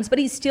of fans, but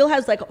he still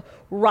has, like,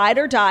 ride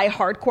or die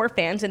hardcore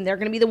fans, and they're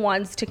going to be the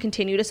ones to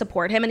continue to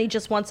support him, and he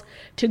just wants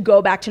to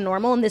go back to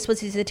normal, and this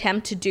was his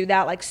attempt to do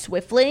that, like,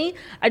 swiftly.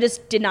 I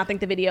just did not think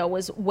the video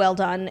was well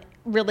done,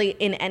 really,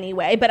 in any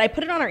way, but I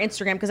put it on our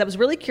Instagram because I was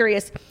really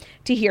curious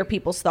to hear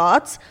people's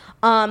thoughts.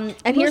 And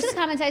most of the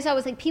comments I saw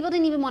was like, people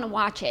didn't even want to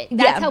watch it.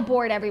 That's how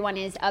bored everyone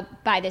is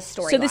by this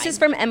story. So this is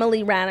from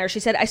Emily Ranner. She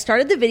said, I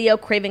started the video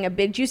craving a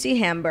big juicy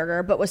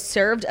hamburger, but was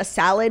served a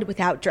salad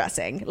without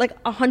dressing.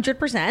 Like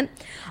 100%.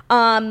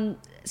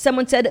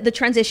 Someone said the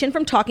transition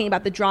from talking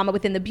about the drama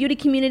within the beauty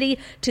community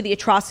to the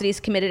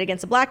atrocities committed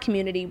against the Black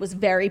community was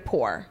very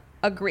poor.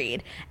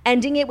 Agreed.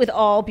 Ending it with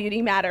all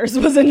beauty matters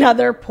was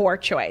another poor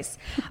choice.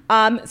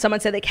 Someone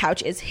said the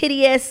couch is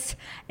hideous.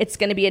 It's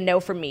going to be a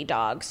no from me,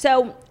 dog.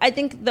 So I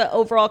think the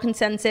overall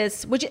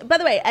consensus, which, by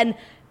the way, and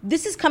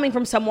this is coming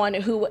from someone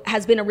who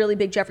has been a really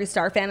big Jeffree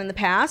Star fan in the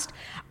past,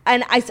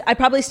 and I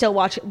probably still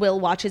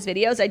will watch his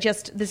videos.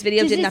 This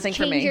video did nothing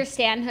for me. Does this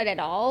change your standhood at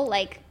all?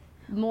 Like,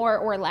 more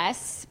or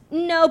less?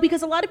 No,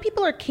 because a lot of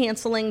people are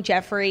canceling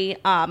Jeffree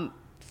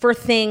for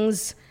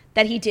things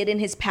that he did in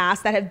his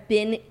past that have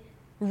been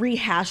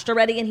rehashed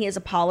already, and he has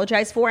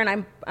apologized for,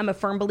 and I'm a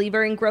firm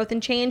believer in growth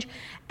and change.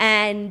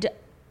 And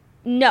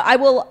no, I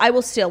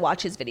will still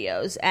watch his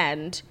videos,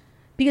 and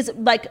because,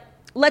 like,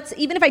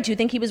 even if I do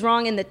think he was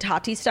wrong in the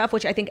Tati stuff,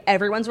 which I think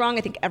everyone's wrong,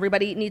 I think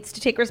everybody needs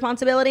to take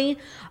responsibility,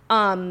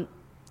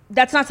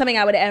 that's not something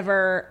I would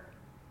ever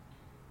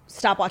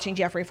stop watching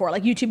Jeffree for.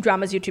 Like, YouTube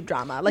drama is YouTube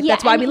drama. Like,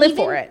 that's why we live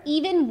for it.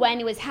 Even when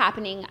it was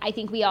happening, I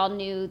think we all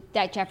knew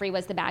that Jeffree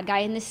was the bad guy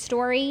in this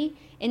story,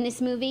 in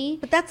this movie.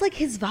 But that's like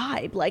his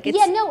vibe. Like, it's...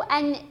 Yeah, no,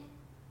 and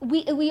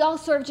we all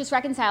sort of just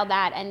reconciled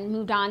that and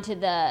moved on to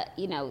the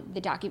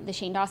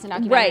Shane Dawson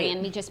documentary, right.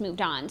 And we just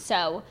moved on.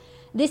 So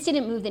this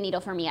didn't move the needle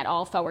for me at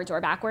all, forwards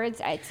or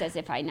backwards. It's as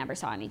if I never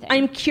saw anything.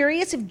 I'm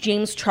curious if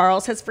James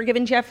Charles has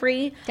forgiven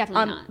Jeffree.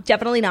 Definitely not.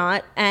 Definitely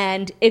not.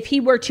 And if he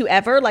were to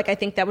ever, like, I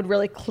think that would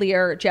really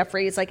clear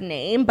Jeffree's, like,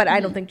 name. But I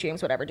don't think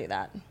James would ever do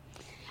that.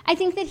 I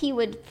think that he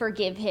would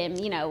forgive him,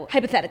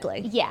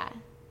 hypothetically. Yeah.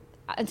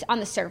 On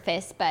the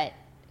surface, but,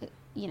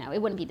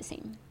 it wouldn't be the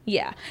same.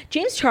 Yeah.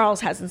 James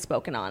Charles hasn't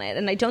spoken on it,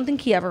 and I don't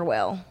think he ever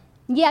will.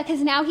 Yeah,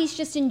 because now he's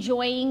just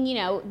enjoying,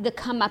 the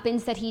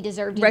comeuppance that he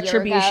deserved a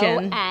year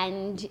ago.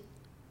 And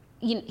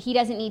he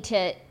doesn't need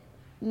to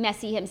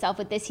messy himself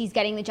with this. He's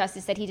getting the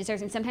justice that he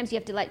deserves. And sometimes you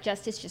have to let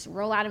justice just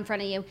roll out in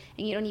front of you,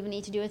 and you don't even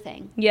need to do a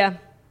thing. Yeah.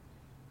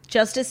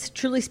 Justice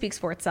truly speaks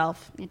for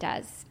itself. It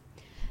does.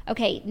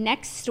 Okay,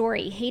 next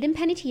story. Hayden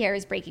Panettiere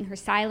is breaking her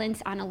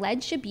silence on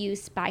alleged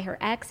abuse by her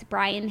ex,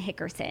 Brian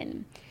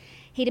Hickerson.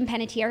 Hayden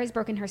Panettiere has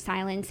broken her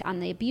silence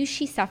on the abuse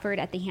she suffered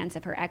at the hands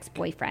of her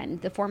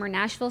ex-boyfriend. The former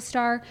Nashville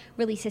star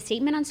released a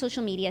statement on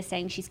social media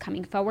saying she's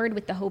coming forward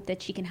with the hope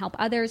that she can help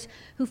others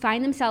who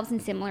find themselves in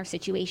similar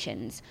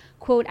situations.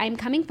 Quote, "I am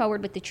coming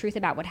forward with the truth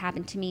about what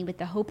happened to me with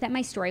the hope that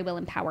my story will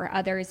empower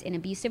others in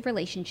abusive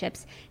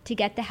relationships to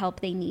get the help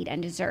they need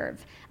and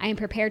deserve. I am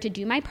prepared to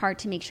do my part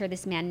to make sure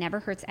this man never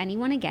hurts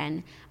anyone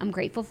again. I'm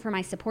grateful for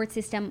my support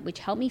system, which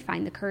helped me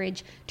find the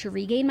courage to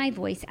regain my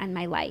voice and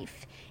my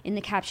life." In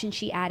the caption,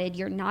 she added,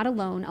 "You're not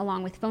alone,"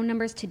 along with phone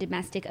numbers to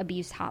domestic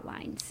abuse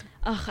hotlines.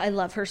 Oh, I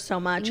love her so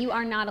much. You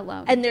are not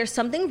alone. And there's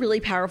something really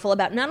powerful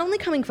about not only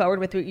coming forward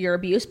with your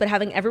abuse, but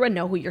having everyone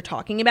know who you're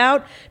talking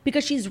about,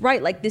 because she's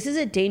right. Like, this is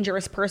a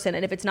dangerous person.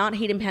 And if it's not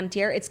Hayden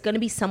Panettiere, it's going to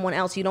be someone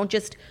else. You don't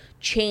just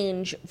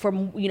change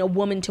from,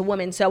 woman to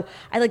woman. So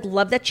I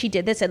love that she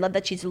did this. I love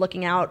that she's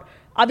looking out.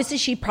 Obviously,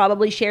 she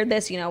probably shared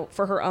this,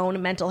 for her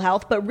own mental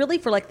health, but really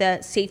for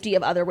the safety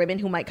of other women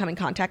who might come in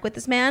contact with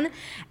this man.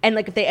 And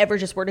if they ever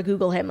just were to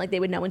Google him, they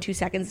would know in 2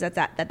 seconds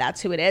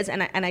that's who it is.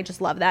 And I just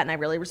love that. And I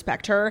really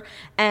respect her.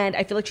 And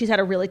I feel like she's had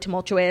a really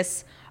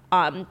tumultuous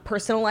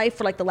personal life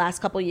for the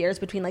last couple of years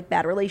between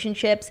bad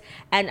relationships,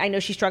 and I know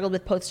she struggled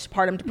with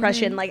postpartum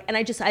depression. And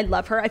I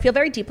love her. I feel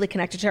very deeply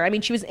connected to her. I mean,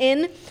 she was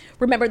in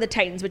Remember the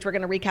Titans, which we're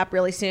going to recap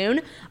really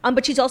soon,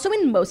 but she's also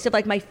in most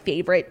of my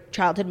favorite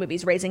childhood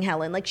movies. Raising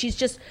Helen, she's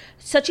just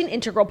such an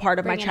integral part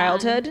of my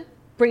childhood.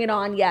 Bring It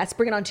On, yes,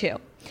 Bring It On 2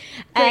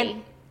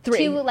 and 3.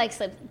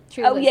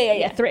 2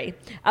 yeah. 3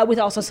 with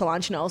also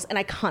Solange Knowles, an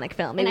iconic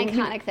film. An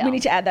iconic film. We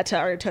need to add that to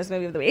our Toast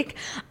Movie of the Week.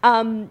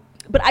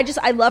 But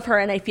I love her,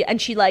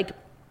 and she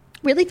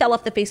really fell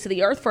off the face of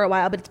the earth for a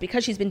while, but it's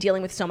because she's been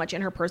dealing with so much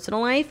in her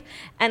personal life.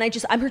 And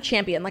I'm her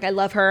champion. I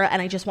love her,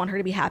 and I just want her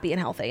to be happy and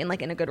healthy and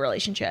in a good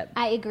relationship.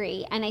 I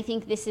agree. And I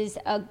think this is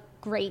a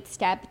great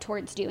step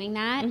towards doing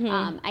that.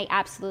 I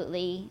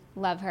absolutely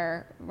love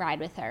her, ride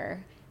with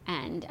her,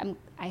 and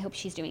I hope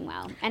she's doing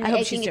well. And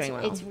I think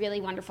it's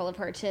really wonderful of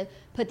her to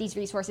put these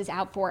resources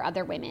out for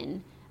other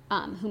women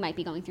who might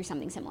be going through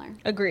something similar.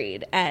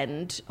 Agreed.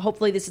 And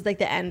hopefully this is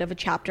the end of a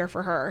chapter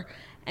for her,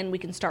 and we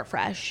can start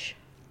fresh.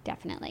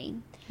 Definitely.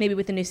 Maybe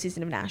with a new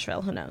season of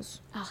Nashville. Who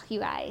knows? Oh, you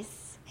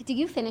guys. Did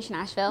you finish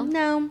Nashville?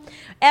 No.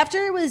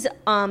 After it was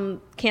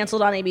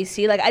canceled on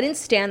ABC, I didn't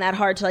stand that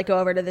hard to go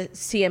over to the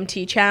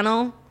CMT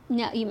channel.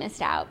 No, you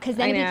missed out. Because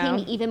then it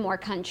became even more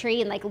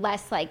country and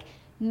less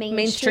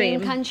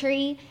mainstream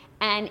country.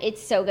 And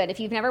it's so good. If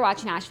you've never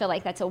watched Nashville,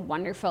 that's a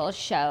wonderful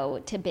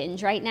show to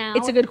binge right now.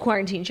 It's a good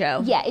quarantine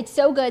show. Yeah, it's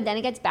so good. Then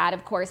it gets bad,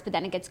 of course, but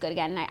then it gets good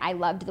again. And I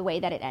loved the way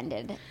that it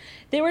ended.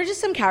 There were just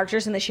some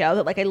characters in the show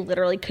that I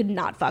literally could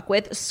not fuck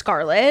with.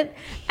 Scarlett,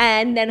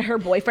 and then her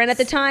boyfriend at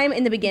the time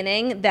in the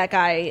beginning, that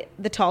guy,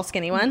 the tall,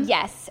 skinny one.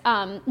 Yes.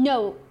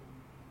 No.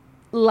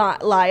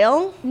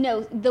 Lyle?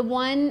 No, the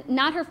one,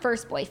 not her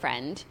first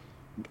boyfriend.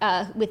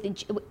 With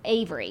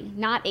Avery,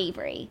 not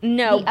Avery.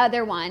 No. The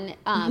other one.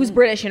 Who's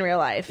British in real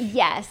life.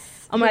 Yes.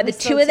 Oh my God, the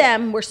two of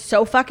them were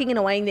so fucking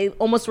annoying. They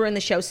almost were in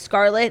the show.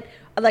 Scarlett,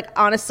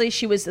 honestly,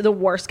 she was the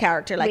worst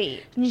character.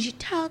 Wait. Did you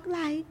talk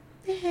like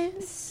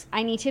this?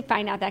 I need to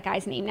find out that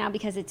guy's name now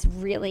because it's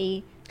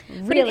really,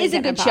 but it is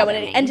a good show,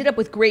 and it ended up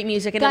with great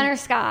music. And Gunnar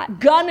Scott.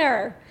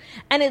 Gunnar.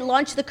 And it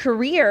launched the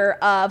career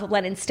of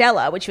Len and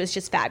Stella, which was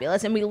just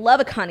fabulous. And we love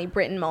a Connie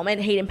Britton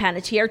moment. Hayden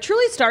Panettiere,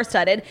 truly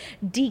star-studded.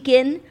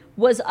 Deacon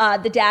was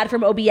the dad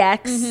from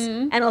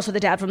OBX, and also the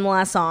dad from the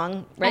last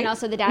song, right? And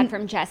also the dad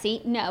from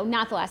Jessie. No,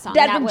 not the last song.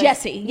 Dad from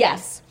Jessie,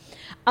 yes.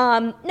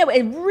 No,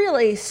 it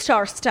really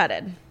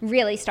star-studded.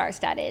 Really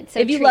star-studded. So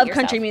if you love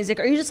country music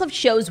or you just love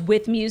shows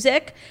with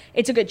music,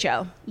 it's a good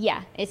show.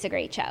 Yeah, it's a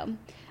great show.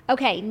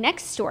 Okay,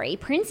 next story.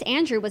 Prince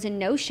Andrew was a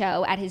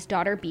no-show at his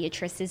daughter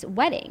Beatrice's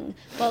wedding.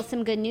 Well,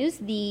 some good news.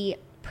 The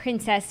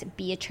Princess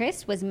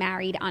Beatrice was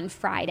married on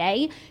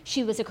Friday.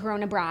 She was a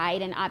Corona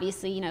bride, and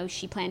obviously,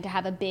 she planned to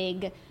have a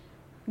big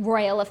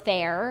royal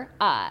affair.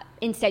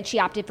 Instead, she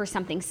opted for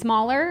something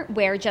smaller,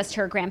 where just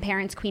her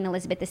grandparents, Queen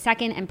Elizabeth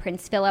II and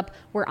Prince Philip,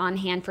 were on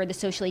hand for the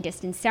socially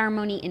distanced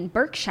ceremony in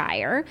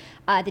Berkshire.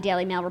 The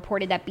Daily Mail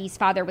reported that Bee's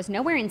father was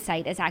nowhere in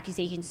sight as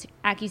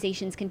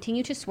accusations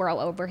continue to swirl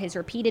over his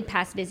repeated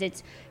past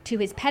visits to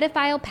his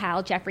pedophile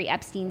pal, Jeffrey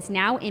Epstein's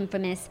now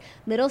infamous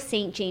Little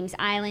St. James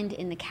Island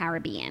in the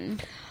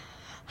Caribbean.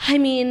 I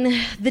mean,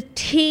 the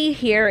tea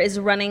here is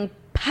running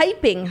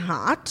piping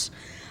hot.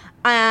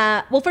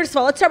 Well, first of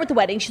all, let's start with the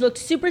wedding. She looked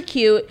super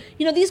cute.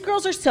 These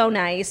girls are so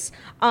nice.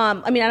 I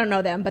don't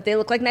know them, but they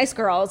look like nice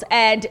girls.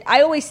 And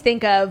I always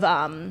think of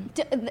I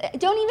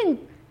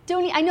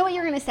know what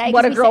you're going to say.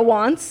 What a girl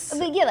wants.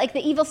 Yeah, the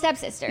evil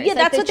stepsisters. Yeah,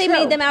 that's what they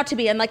made them out to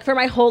be. And for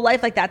my whole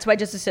life, that's what I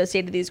just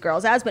associated these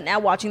girls as. But now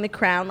watching The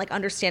Crown,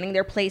 understanding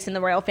their place in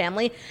the royal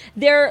family,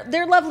 they're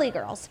lovely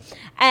girls.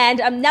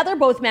 And now they're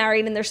both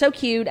married and they're so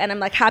cute, and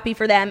I'm happy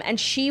for them. And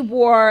she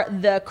wore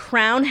the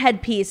crown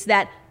headpiece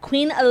that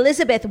Queen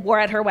Elizabeth wore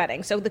at her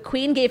wedding. So the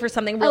Queen gave her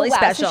something really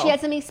special. So she had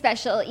something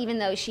special even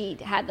though she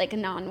had like a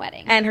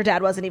non-wedding. And her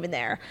dad wasn't even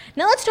there.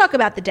 Now let's talk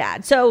about the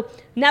dad. So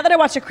now that I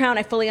watched The Crown,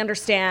 I fully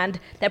understand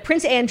that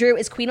Prince Andrew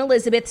is Queen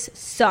Elizabeth's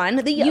son.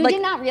 You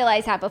did not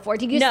realize that before.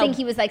 Did you just think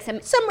he was like some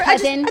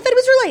cousin? I thought he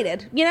was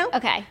related, you know?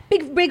 Okay.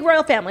 Big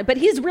royal family. But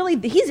he's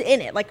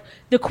in it. Like,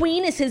 the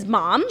Queen is his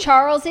mom.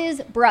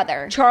 Charles's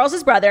brother.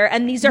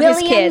 And these are his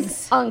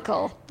kids.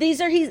 Uncle.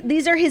 These are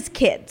his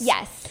kids.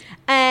 Yes.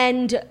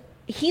 And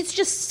he's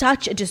just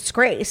such a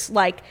disgrace.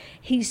 Like,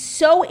 he's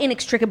so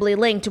inextricably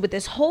linked with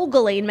this whole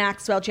Ghislaine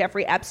Maxwell,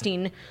 Jeffrey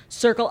Epstein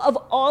circle of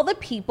all the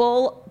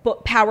people,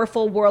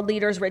 powerful world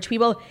leaders, rich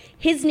people.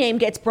 His name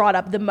gets brought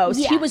up the most.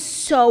 Yeah. He was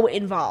so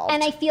involved.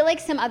 And I feel like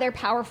some other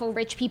powerful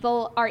rich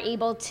people are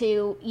able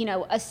to,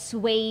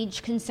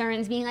 assuage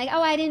concerns, being like,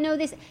 oh, I didn't know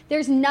this.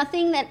 There's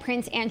nothing that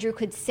Prince Andrew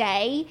could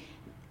say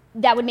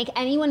that would make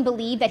anyone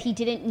believe that he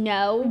didn't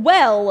know.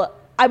 Well,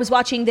 I was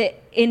watching the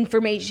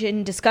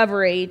Information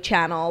Discovery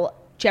Channel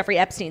Jeffrey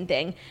Epstein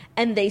thing,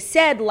 and they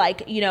said,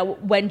 like,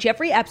 when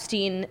Jeffrey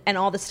Epstein and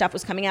all this stuff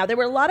was coming out, there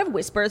were a lot of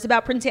whispers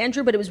about Prince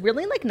Andrew, but it was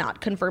really like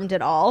not confirmed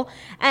at all.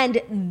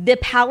 And the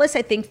palace,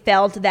 I think,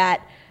 felt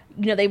that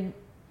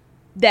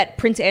that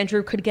Prince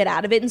Andrew could get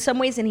out of it in some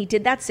ways, and he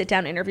did that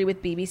sit-down interview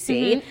with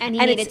BBC. Mm-hmm. And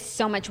he made it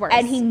so much worse.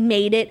 And he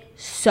made it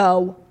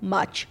so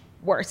much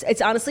worse.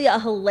 It's honestly a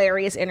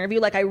hilarious interview.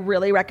 Like, I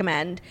really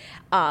recommend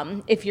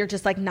if you're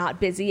just like not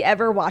busy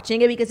ever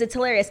watching it, because it's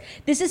hilarious.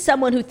 This is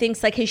someone who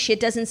thinks like his shit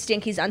doesn't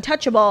stink, he's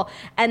untouchable,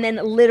 and then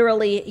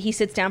literally he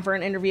sits down for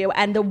an interview,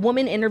 and the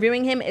woman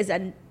interviewing him is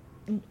an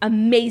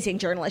amazing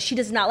journalist. She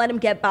does not let him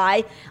get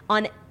by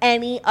on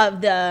any of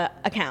the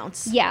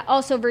accounts. Yeah.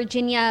 Also,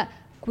 Virginia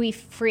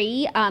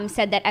Guifrey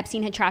said that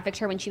Epstein had trafficked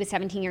her when she was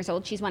 17 years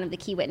old. She's one of the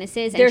key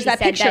witnesses. And there's that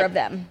picture of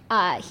them.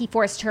 He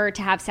forced her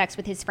to have sex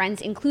with his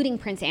friends, including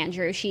Prince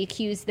Andrew. She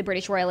accused the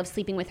British royal of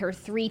sleeping with her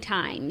 3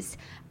 times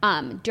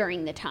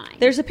during the time.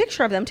 There's a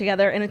picture of them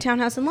together in a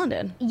townhouse in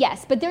London.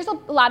 Yes, but there's a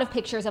lot of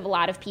pictures of a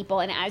lot of people.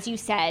 And as you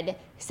said,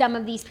 some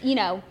of these,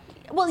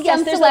 well,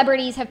 yes, some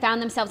celebrities have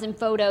found themselves in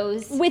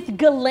photos. With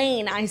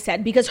Ghislaine, I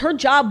said, because her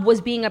job was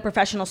being a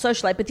professional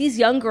socialite, but these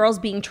young girls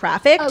being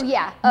trafficked,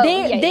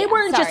 they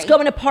weren't just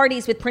going to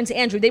parties with Prince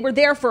Andrew. They were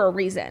there for a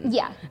reason.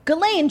 Yeah.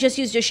 Ghislaine just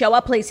used to show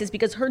up places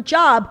because her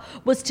job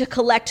was to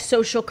collect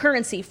social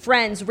currency,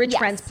 friends, rich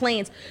friends,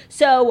 planes.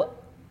 So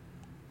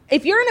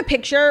if you're in a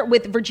picture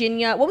with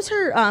Virginia, what was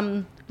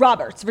her...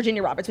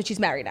 Virginia Roberts, but she's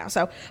married now.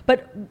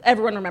 But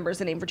everyone remembers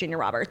the name Virginia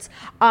Roberts.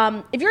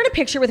 If you're in a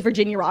picture with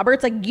Virginia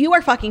Roberts, like, you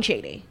are fucking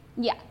shady.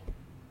 Yeah.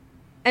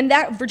 And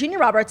that Virginia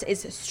Roberts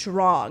is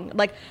strong.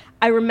 Like,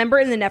 I remember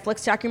in the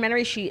Netflix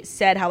documentary, she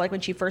said how, like,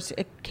 when she first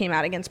came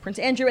out against Prince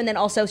Andrew, and then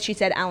also she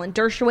said Alan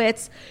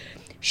Dershowitz,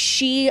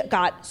 she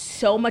got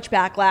so much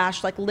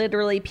backlash. Like,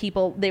 literally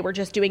people, they were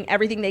just doing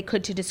everything they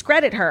could to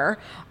discredit her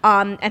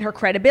and her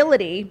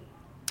credibility.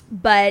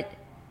 But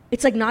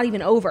it's like not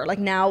even over. Like,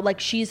 now,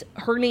 like,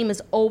 her name is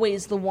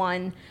always the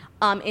one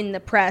in the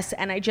press,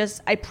 and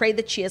I pray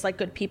that she has like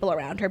good people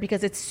around her,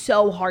 because it's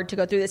so hard to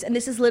go through this, and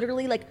this is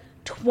literally like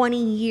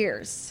 20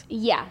 years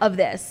of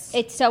this.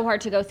 It's so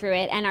hard to go through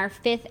it. And our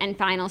 5th and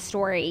final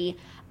story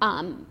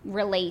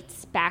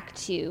relates back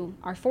to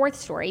our 4th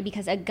story,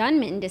 because a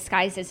gunman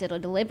disguised as a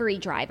delivery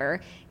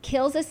driver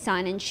kills a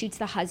son and shoots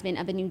the husband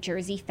of a New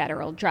Jersey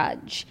federal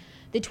judge.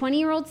 The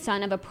 20-year-old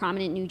son of a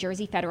prominent New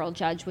Jersey federal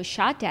judge was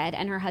shot dead,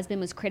 and her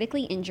husband was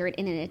critically injured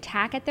in an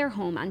attack at their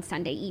home on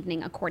Sunday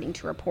evening, according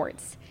to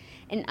reports.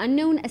 An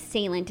unknown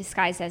assailant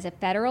disguised as a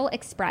Federal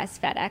Express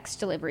FedEx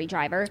delivery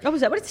driver. Oh, is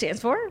that what it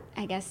stands for?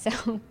 I guess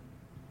so.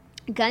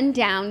 Gunned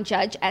down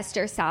Judge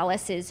Esther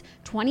Salas's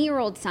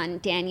 20-year-old son,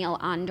 Daniel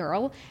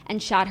Onderl,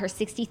 and shot her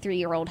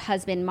 63-year-old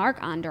husband, Mark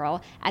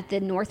Onderl, at the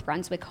North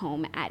Brunswick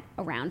home at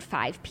around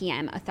 5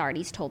 p.m.,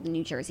 authorities told the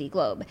New Jersey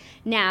Globe.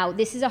 Now,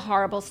 this is a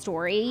horrible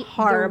story.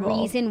 Horrible.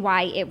 The reason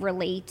why it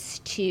relates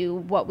to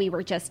what we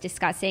were just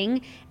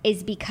discussing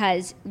is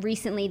because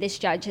recently this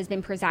judge has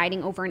been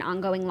presiding over an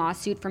ongoing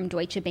lawsuit from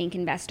Deutsche Bank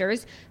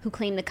investors who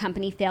claim the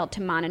company failed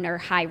to monitor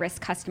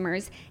high-risk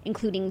customers,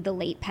 including the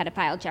late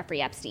pedophile Jeffrey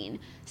Epstein.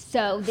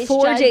 So this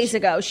 4 days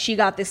ago, she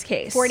got this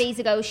case. 4 days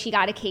ago, she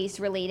got a case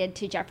related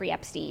to Jeffrey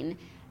Epstein.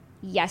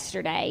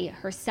 Yesterday,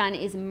 her son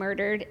is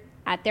murdered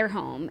at their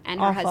home, and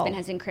her husband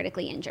has been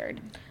critically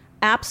injured.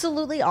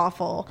 Absolutely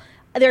awful.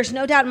 There's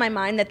no doubt in my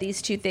mind that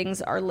these two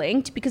things are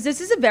linked, because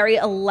this is a very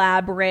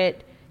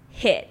elaborate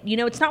hit.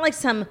 It's not like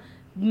some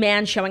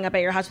man showing up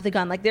at your house with a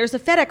gun. Like, there's a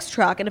FedEx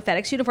truck and a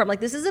FedEx uniform.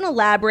 Like, this is an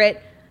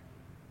elaborate,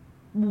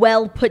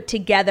 well put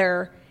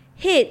together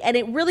hit, and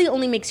it really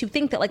only makes you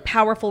think that like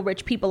powerful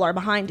rich people are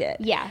behind it.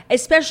 Yeah.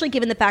 Especially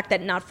given the fact that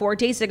not 4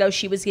 days ago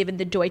she was given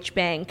the Deutsche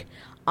Bank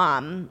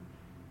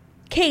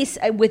case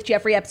with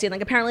Jeffrey Epstein. Like,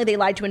 apparently they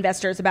lied to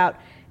investors about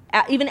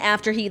even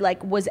after he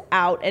like was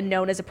out and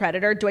known as a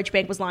predator, Deutsche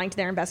Bank was lying to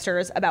their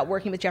investors about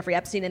working with Jeffrey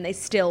Epstein, and they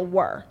still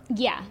were.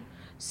 Yeah.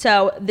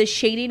 So the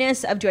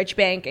shadiness of Deutsche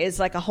Bank is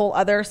like a whole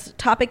other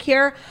topic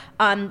here.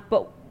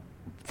 But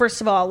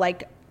first of all,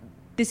 like,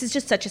 this is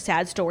just such a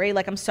sad story.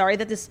 Like, I'm sorry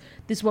that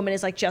this woman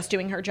is like just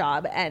doing her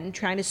job and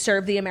trying to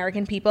serve the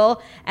American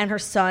people, and her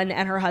son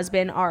and her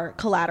husband are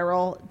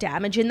collateral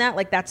damage in that.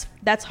 Like,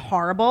 that's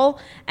horrible,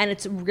 and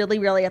it's really,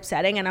 really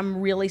upsetting, and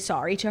I'm really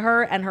sorry to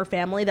her and her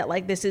family that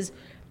like this is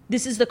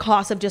the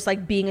cost of just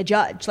like being a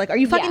judge. Like, are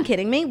you fucking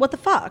kidding me? What the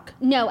fuck?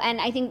 No, and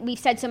I think we've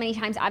said so many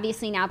times,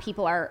 obviously now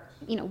people are,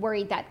 you know,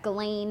 worried that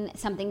Ghislaine,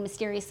 something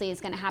mysteriously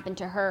is going to happen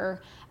to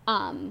her.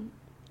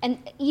 And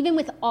even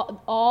with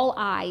all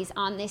eyes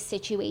on this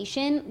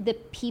situation, the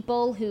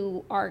people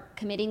who are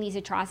committing these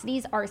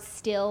atrocities are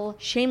still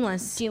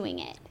shameless doing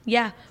it.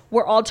 Yeah,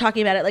 we're all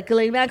talking about it. Like,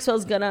 Ghislaine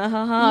Maxwell's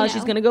gonna,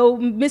 she's gonna go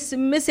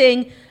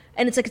missing,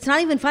 and it's like, it's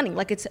not even funny.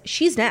 Like,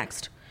 she's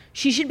next.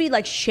 She should be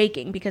like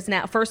shaking, because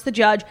now, first the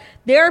judge,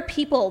 there are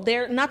people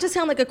there, not to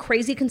sound like a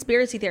crazy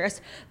conspiracy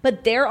theorist,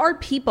 but there are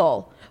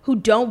people who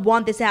don't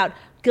want this out.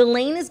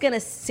 Ghislaine is going to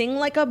sing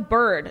like a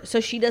bird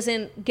so she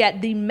doesn't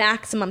get the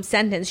maximum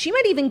sentence. She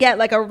might even get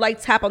like a light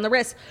tap on the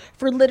wrist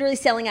for literally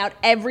selling out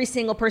every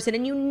single person.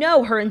 And you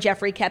know, her and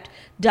Jeffrey kept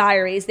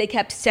diaries. They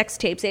kept sex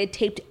tapes. They had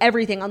taped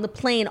everything on the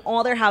plane,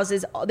 all their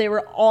houses. They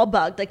were all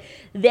bugged. Like,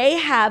 they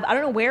have, I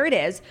don't know where it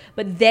is,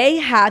 but they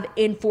have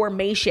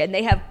information.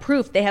 They have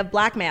proof. They have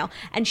blackmail.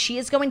 And she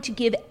is going to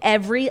give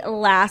every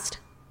last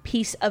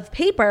piece of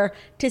paper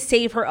to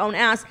save her own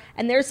ass.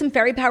 And there's some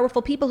very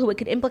powerful people who it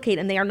could implicate,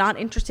 and they are not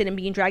interested in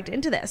being dragged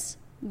into this.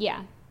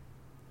 Yeah.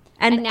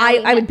 And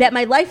I would bet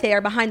my life they are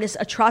behind this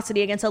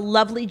atrocity against a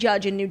lovely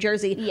judge in New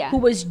Jersey who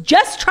was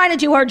just trying to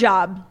do her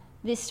job.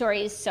 This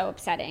story is so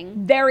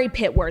upsetting. Very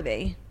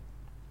pit-worthy.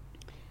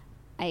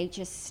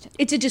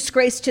 It's a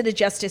disgrace to the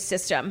justice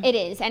system. It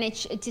is, and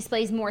it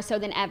displays more so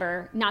than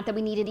ever, not that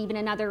we needed even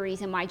another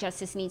reason why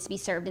justice needs to be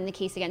served in the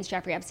case against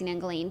Jeffrey Epstein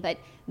and Ghislaine, but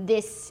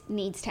this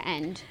needs to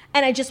end.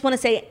 And I just want to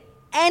say,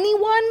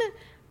 anyone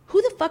who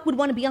the fuck would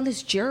want to be on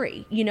this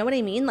jury? You know what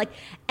I mean? Like,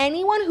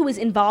 anyone who is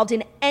involved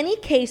in any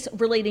case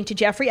relating to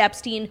Jeffrey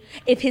Epstein,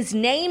 if his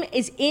name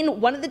is in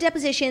one of the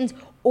depositions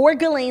or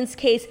Ghislaine's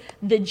case,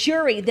 the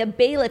jury, the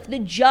bailiff, the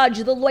judge,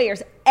 the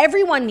lawyers,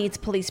 everyone needs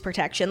police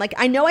protection. Like,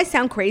 I know I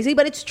sound crazy,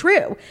 but it's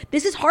true.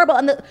 This is horrible.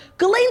 And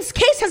Ghislaine's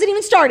case hasn't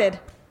even started.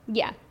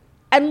 Yeah.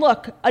 And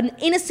look, an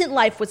innocent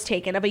life was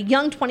taken of a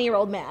young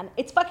 20-year-old man.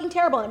 It's fucking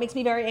terrible, and it makes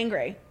me very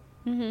angry.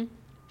 Mm-hmm.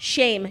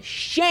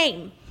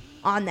 Shame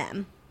on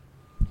them.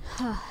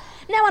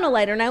 Now, on a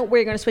lighter note,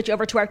 we're going to switch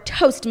over to our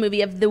Toast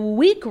Movie of the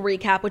Week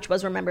recap, which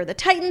was Remember the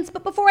Titans.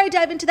 But before I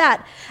dive into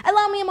that,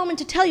 allow me a moment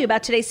to tell you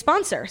about today's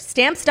sponsor,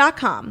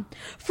 Stamps.com.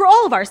 For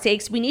all of our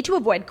sakes, we need to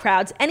avoid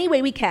crowds any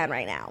way we can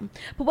right now.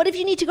 But what if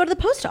you need to go to the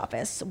post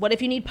office? What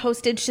if you need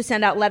postage to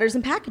send out letters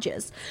and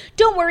packages?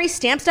 Don't worry,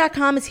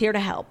 Stamps.com is here to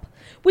help.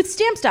 With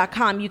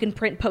Stamps.com, you can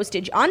print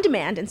postage on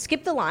demand and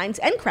skip the lines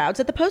and crowds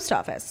at the post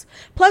office.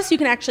 Plus, you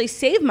can actually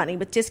save money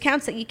with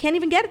discounts that you can't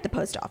even get at the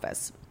post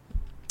office.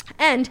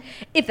 And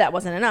if that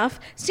wasn't enough,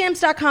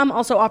 Stamps.com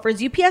also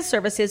offers UPS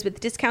services with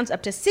discounts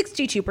up to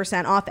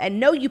 62% off and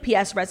no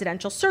UPS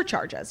residential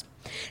surcharges.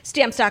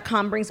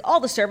 Stamps.com brings all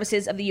the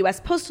services of the U.S.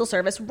 Postal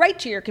Service right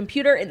to your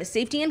computer in the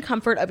safety and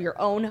comfort of your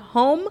own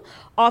home,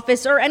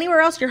 office, or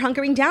anywhere else you're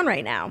hunkering down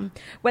right now.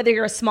 Whether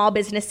you're a small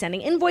business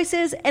sending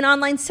invoices, an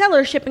online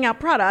seller shipping out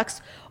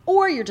products,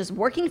 or you're just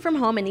working from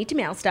home and need to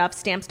mail stuff,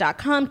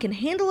 Stamps.com can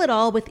handle it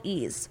all with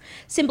ease.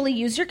 Simply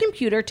use your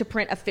computer to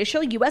print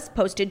official U.S.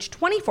 postage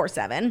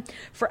 24/7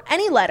 for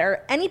any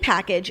letter, any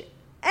package,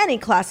 any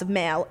class of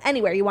mail,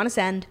 anywhere you want to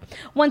send.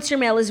 Once your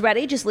mail is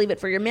ready, just leave it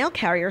for your mail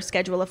carrier,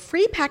 schedule a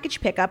free package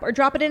pickup, or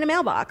drop it in a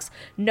mailbox.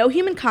 No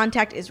human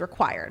contact is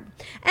required.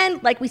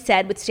 And like we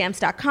said, with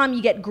Stamps.com,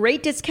 you get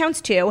great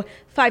discounts too.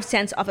 5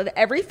 cents off of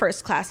every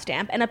first-class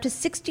stamp and up to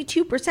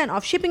 62%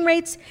 off shipping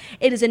rates.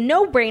 It is a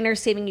no-brainer,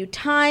 saving you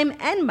time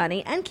and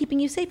money and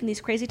keeping you safe in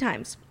these crazy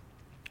times.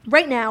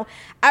 Right now,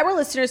 our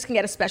listeners can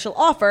get a special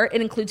offer.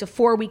 It includes a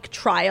 4-week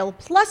trial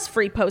plus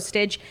free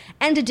postage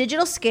and a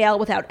digital scale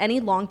without any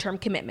long-term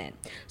commitment.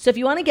 So if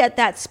you want to get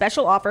that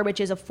special offer, which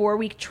is a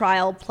 4-week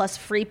trial plus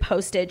free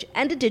postage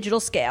and a digital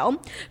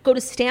scale, go to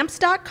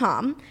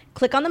Stamps.com,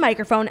 click on the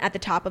microphone at the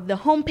top of the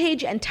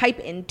homepage and type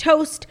in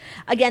Toast.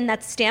 Again,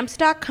 that's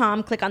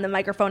Stamps.com, click on the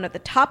microphone at the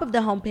top of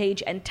the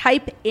homepage and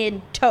type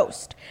in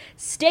Toast.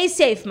 Stay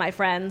safe, my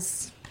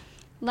friends.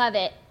 Love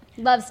it.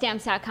 Love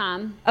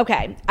Stamps.com.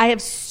 Okay, I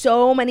have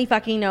so many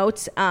fucking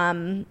notes.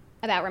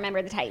 About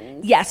Remember the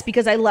Titans. Yes,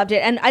 because I loved it.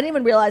 And I didn't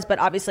even realize, but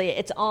obviously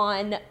it's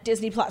on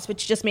Disney Plus,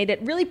 which just made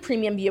it really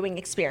premium viewing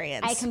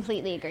experience. I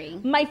completely agree.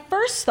 My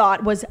first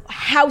thought was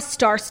how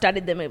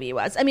star-studded the movie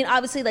was. I mean,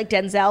 obviously like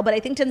Denzel, but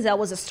I think Denzel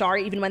was a star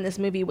even when this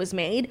movie was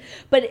made.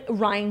 But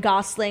Ryan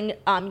Gosling,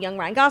 young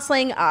Ryan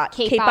Gosling,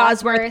 Kate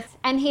Bosworth.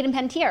 And Hayden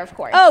Panettiere, of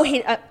course. Oh,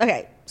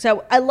 okay.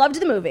 So I loved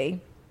the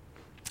movie.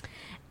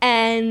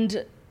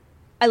 And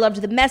I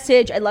loved the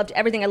message. I loved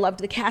everything. I loved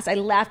the cast. I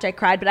laughed. I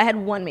cried. But I had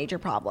one major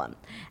problem.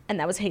 And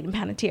that was Hayden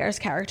Panettiere's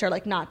character.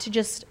 Like, not to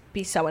just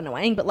be so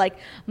annoying, but like,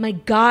 my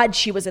God,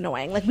 she was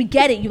annoying. Like, we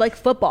get it. You like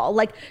football.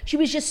 Like, she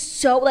was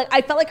just so, like,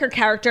 I felt like her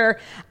character,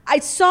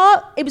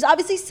 it was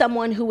obviously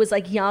someone who was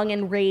like young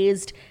and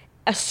raised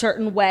a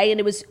certain way, and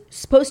it was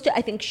supposed to,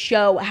 I think,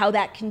 show how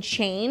that can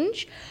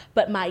change.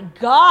 But my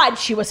God,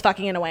 she was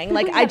fucking annoying.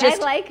 Like, I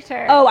liked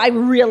her. Oh, I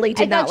really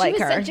did not like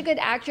her. I thought she was such a good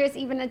actress,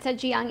 even at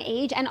such a young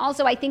age. And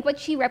also, I think what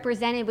she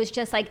represented was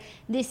just like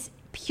this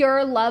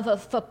pure love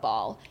of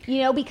football,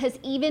 because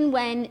even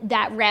when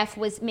that ref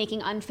was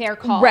making unfair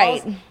calls,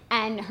 right,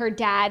 and her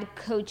dad,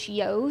 Coach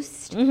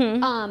Yost,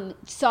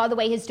 saw the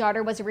way his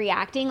daughter was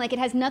reacting, like, it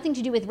has nothing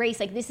to do with race.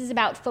 Like, this is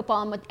about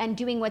football and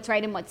doing what's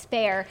right and what's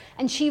fair.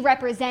 And she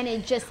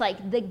represented just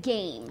like the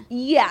game.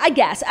 Yeah, I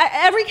guess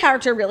every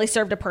character really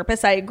served a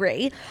purpose. I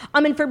agree.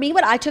 And for me,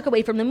 what I took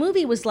away from the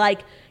movie was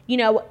like,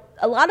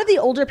 a lot of the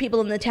older people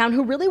in the town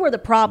who really were the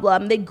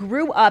problem, they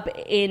grew up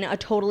in a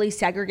totally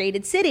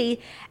segregated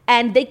city,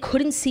 and they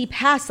couldn't see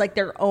past like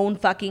their own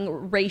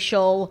fucking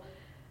racial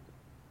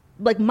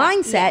like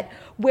mindset.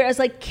 Whereas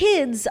like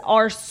kids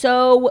are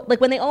so,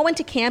 like, when they all went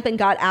to camp and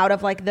got out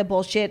of like the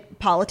bullshit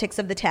politics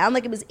of the town,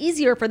 like, it was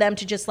easier for them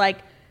to just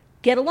like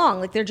get along.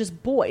 Like, they're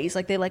just boys.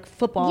 Like, they like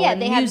football and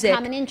music. Yeah, they have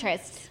common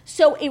interests.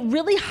 So it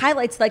really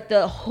highlights like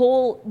the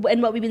whole,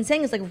 and what we've been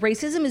saying is like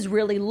racism is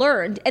really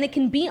learned, and it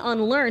can be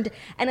unlearned.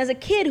 And as a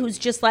kid who's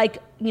just like,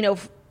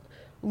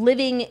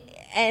 living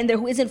and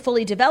who isn't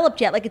fully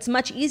developed yet, like, it's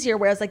much easier.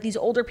 Whereas like these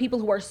older people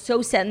who are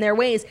so set in their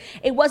ways,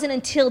 it wasn't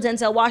until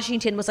Denzel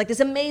Washington was like this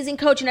amazing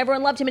coach and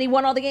everyone loved him and he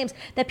won all the games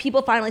that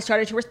people finally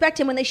started to respect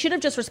him, when they should have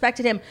just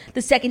respected him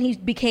the second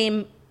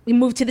he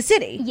moved to the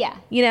city. Yeah.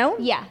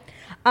 Yeah.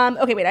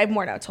 Okay, wait, I have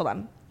more notes. Hold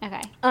on.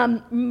 Okay.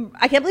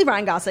 I can't believe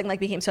Ryan Gosling like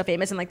became so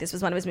famous and like this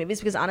was one of his movies,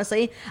 because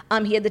honestly,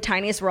 he had the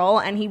tiniest role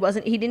and he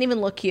didn't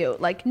even look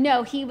cute. Like,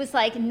 no, he was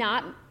like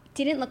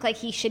didn't look like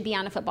he should be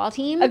on a football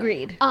team.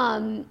 Agreed.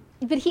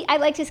 But I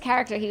liked his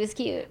character. He was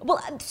cute.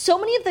 Well, so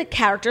many of the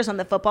characters on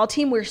the football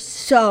team were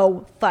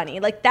so funny.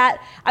 Like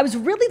that, I was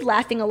really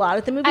laughing a lot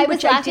at the movie,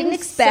 which I didn't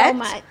expect. So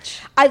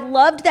much. I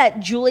loved that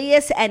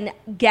Julius and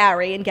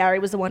Gary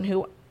was the one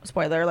who,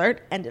 spoiler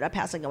alert, ended up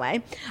passing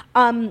away.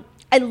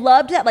 I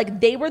loved that, like,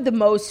 they were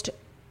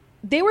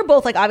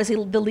both, like, obviously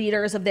the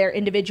leaders of their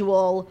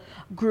individual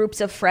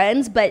groups of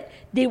friends, but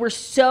they were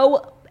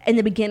so, in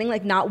the beginning,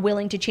 like, not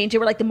willing to change. They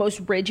were, like, the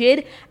most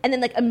rigid. And then,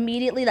 like,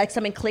 immediately, like,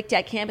 something clicked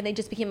at camp and they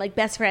just became, like,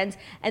 best friends.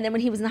 And then when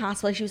he was in the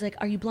hospital, she was like,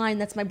 "Are you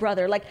blind? That's my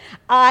brother." Like,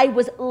 I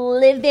was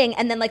living.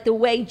 And then, like, the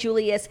way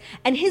Julius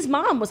and his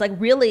mom was, like,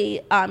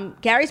 really,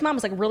 Gary's mom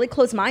was, like, really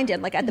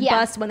close-minded, like, at the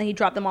bus when he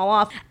dropped them all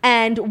off.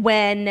 And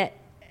when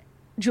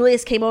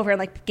Julius came over and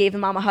like gave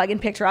mom a hug and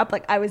picked her up,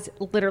 like, I was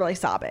literally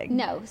sobbing.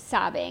 No,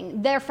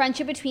 sobbing. Their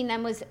friendship between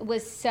them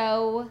was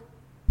so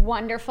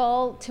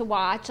wonderful to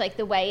watch, like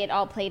the way it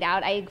all played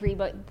out. I agree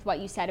with what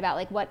you said about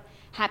like what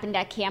happened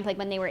at camp, like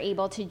when they were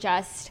able to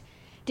just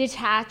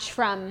detach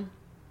from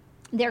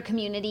their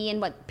community and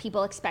what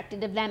people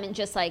expected of them and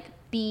just like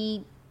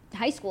be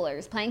high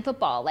schoolers playing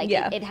football. Like,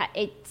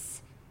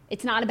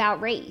 it's not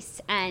about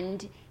race,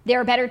 and they're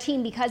a better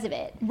team because of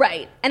it.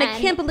 Right. And I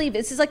can't believe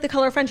this is like The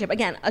Color of Friendship.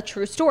 Again, a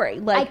true story.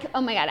 Like,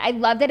 oh my God. I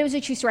love that it was a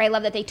true story. I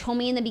love that they told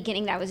me in the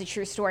beginning that was a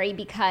true story,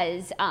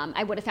 because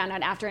I would have found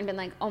out after and been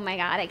like, oh my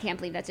God, I can't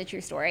believe that's a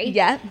true story.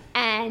 Yeah.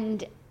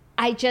 And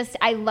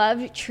I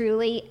love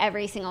truly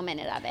every single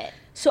minute of it.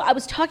 So I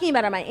was talking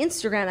about it on my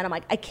Instagram, and I'm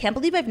like, I can't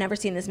believe I've never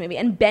seen this movie.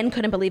 And Ben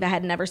couldn't believe I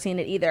had never seen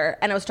it either.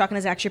 And I was talking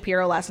to Zach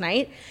Shapiro last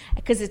night,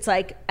 because it's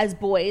like, as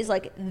boys,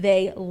 like,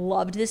 they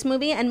loved this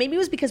movie. And maybe it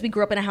was because we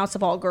grew up in a house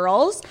of all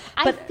girls.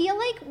 But I feel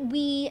like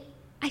we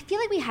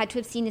had to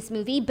have seen this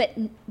movie, but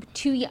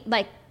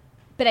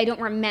but I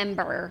don't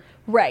remember.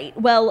 Right.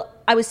 Well,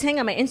 I was saying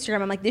on my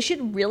Instagram, I'm like, this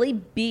should really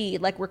be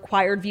like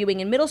required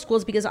viewing in middle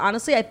schools, because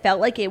honestly, I felt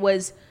like it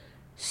was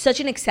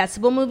such an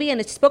accessible movie, and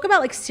it spoke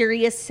about like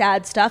serious,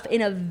 sad stuff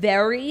in a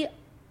very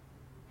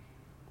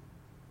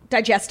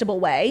digestible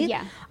way.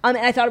 Yeah. And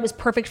I thought it was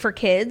perfect for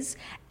kids.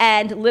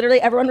 And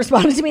literally everyone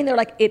responded to me and they're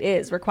like, it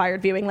is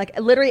required viewing. Like,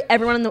 literally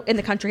everyone in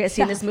the country has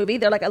seen this movie.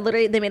 They're like,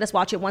 literally, they made us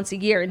watch it once a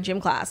year in gym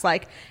class.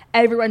 Like,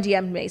 everyone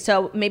DM'd me.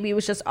 So maybe it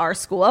was just our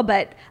school,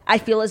 but I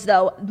feel as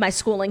though my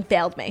schooling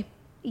failed me.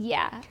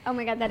 Yeah. Oh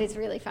my God, that is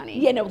really funny.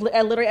 Yeah, no,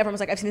 literally everyone was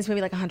like, I've seen this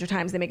movie like 100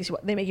 times. They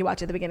make you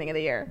watch it at the beginning of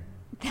the year.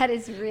 That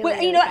is really, but,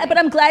 really funny. But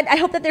I'm glad. I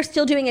hope that they're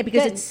still doing it,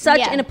 because it's such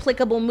an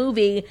applicable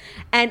movie.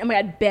 And oh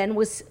my God, Ben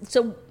was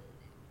so.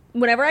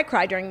 Whenever I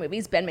cry during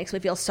movies, Ben makes me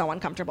feel so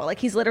uncomfortable. Like,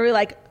 he's literally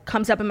like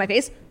comes up in my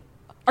face.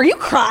 Are you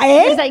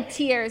crying? There's like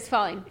tears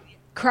falling.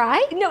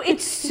 Cry? No,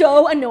 it's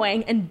so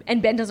annoying.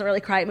 And Ben doesn't really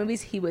cry at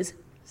movies. He was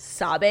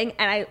sobbing,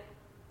 and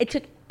it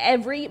took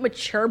every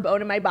mature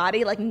bone in my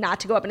body like not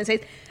to go up in his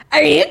face.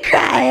 Are you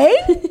crying?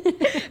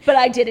 But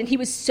I didn't. He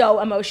was so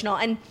emotional,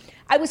 and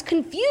I was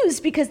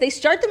confused because they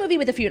start the movie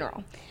with a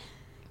funeral.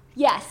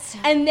 Yes.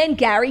 And then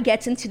Gary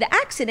gets into the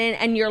accident,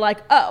 and you're like,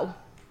 oh,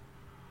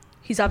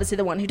 he's obviously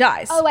the one who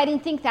dies. Oh, I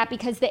didn't think that,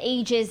 because the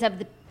ages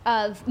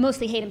of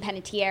mostly Hayden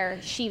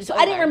Panettiere, she was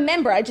older. I didn't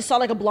remember. I just saw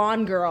like a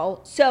blonde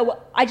girl.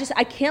 So I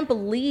can't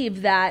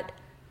believe that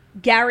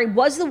Gary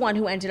was the one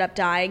who ended up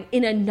dying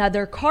in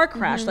another car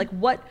crash. Mm-hmm. Like,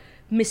 what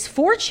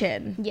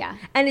misfortune. Yeah.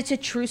 And it's a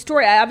true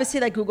story. I obviously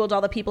like Googled all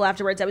the people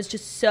afterwards. I was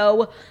just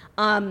so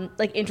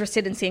like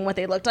interested in seeing what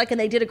they looked like. And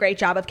they did a great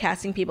job of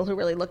casting people who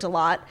really looked a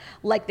lot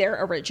like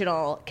their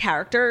original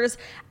characters.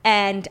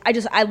 And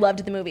I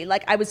loved the movie.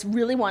 Like I was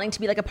really wanting to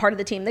be like a part of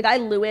the team. The guy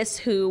Lewis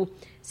who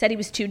said he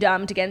was too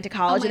dumb to get into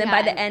college. And then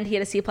by the end he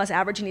had a C+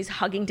 average and he's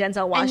hugging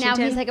Denzel Washington. And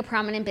now he's like a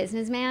prominent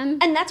businessman.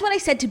 And that's what I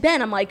said to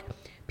Ben. I'm like,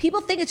 people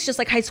think it's just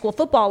like high school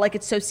football, like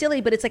it's so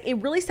silly, but it's like it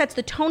really sets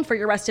the tone for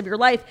your rest of your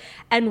life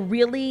and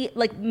really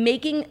like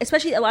making,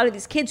 especially a lot of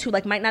these kids who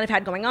like might not have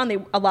had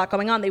a lot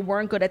going on, they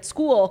weren't good at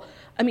school,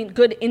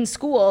 good in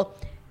school.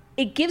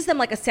 It gives them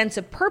like a sense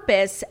of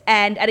purpose,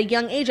 and at a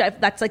young age,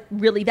 that's like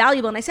really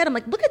valuable. And I said, I'm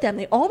like, look at them,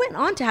 they all went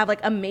on to have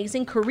like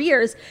amazing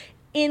careers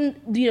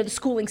in the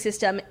schooling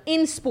system,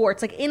 in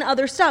sports, like in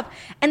other stuff,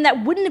 and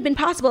that wouldn't have been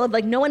possible if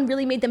like no one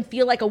really made them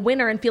feel like a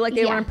winner and feel like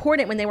they were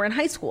important when they were in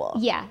high school.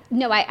 Yeah,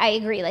 no, I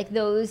agree. Like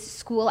those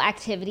school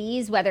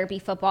activities, whether it be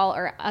football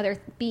or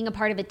being a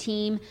part of a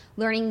team,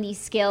 learning these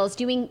skills,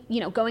 doing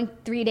going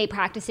 3-day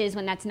practices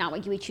when that's not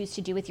what you would choose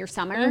to do with your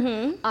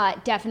summer,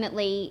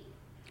 definitely.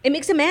 It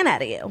makes a man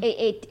out of you.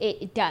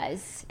 It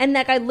does. And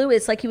that guy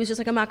Lewis, like he was just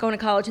like, I'm not going to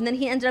college, and then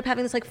he ended up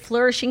having this like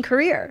flourishing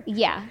career.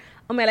 Yeah.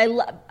 Oh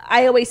man,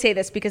 I always say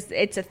this because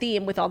it's a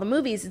theme with all the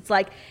movies. It's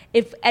like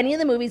if any of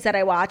the movies that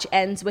I watch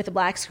ends with a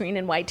black screen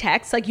and white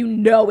text, like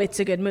it's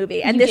a good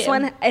movie. And this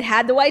one, it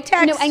had the white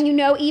text. No,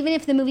 and even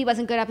if the movie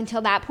wasn't good up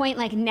until that point,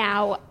 like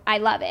now I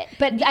love it.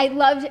 But I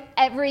loved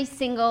every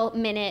single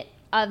minute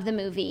of the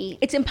movie.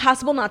 It's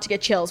impossible not to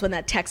get chills when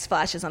that text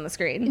flashes on the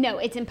screen. No,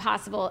 it's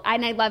impossible.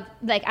 And I love,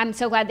 like, I'm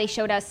so glad they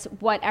showed us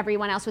what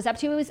everyone else was up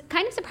to. It was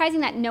kind of surprising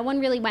that no one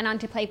really went on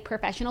to play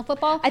professional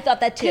football. I thought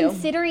that too.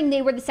 Considering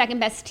they were the second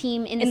best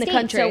team in the state,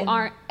 country. So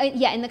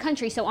in the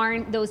country. So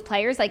aren't those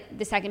players like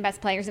the second best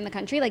players in the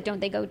country? Like, don't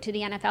they go to the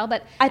NFL?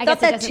 But I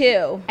thought that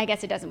too. I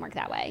guess it doesn't work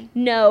that way.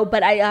 No,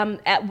 but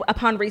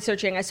upon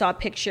researching, I saw a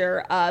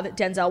picture of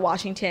Denzel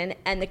Washington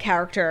and the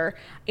character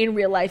in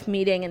real life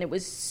meeting, and it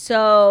was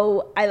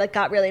so I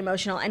got really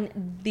emotional.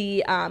 And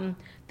the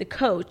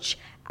coach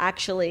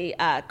actually,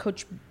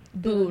 Coach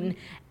Boone,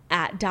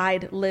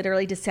 died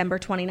literally December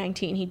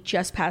 2019. He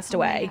just passed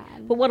away.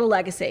 But what a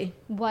legacy!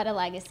 What a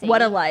legacy!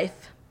 What a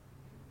life!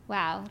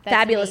 Wow, that's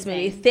fabulous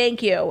amazing. movie.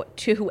 Thank you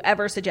to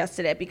whoever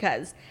suggested it,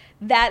 because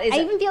that is. I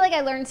even feel like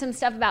I learned some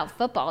stuff about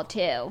football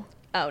too.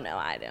 Oh, no,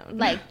 I don't.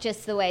 Like,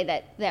 just the way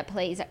that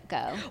plays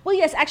go. Well,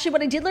 yes, actually,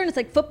 what I did learn is,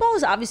 like, football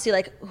is obviously,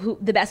 like,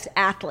 the best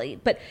athlete,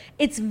 but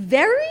it's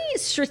very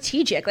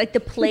strategic. Like, the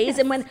plays,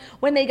 and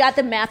when they got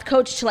the math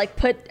coach to, like,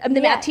 put,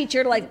 the math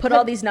teacher to, like, put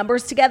all these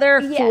numbers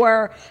together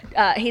for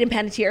Hayden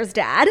Panettiere's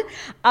dad,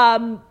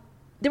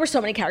 there were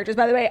so many characters,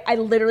 by the way. I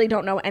literally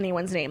don't know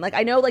anyone's name. Like,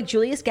 I know, like,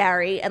 Julius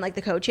Gary and, like,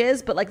 the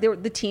coaches, but, like,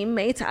 the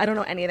teammates, I don't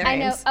know any of their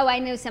names. I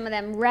know some of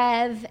them.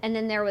 Rev, and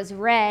then there was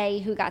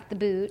Ray, who got the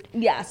boot.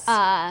 Yes.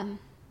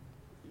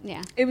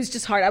 Yeah. It was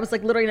just hard. I was,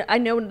 like, literally, I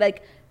know,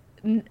 like,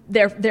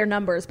 their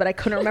numbers, but I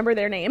couldn't remember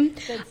their name.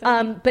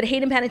 But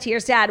Hayden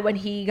Panettiere's dad, when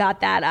he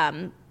got that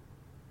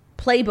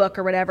playbook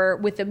or whatever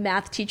with the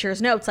math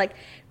teacher's notes, like,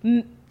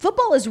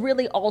 football is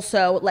really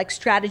also, like,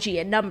 strategy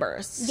and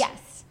numbers.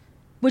 Yes.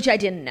 Which I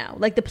didn't know.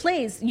 Like, the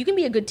plays, you can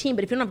be a good team,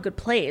 but if you don't have good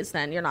plays,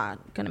 then you're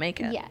not going to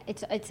make it. Yeah,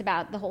 it's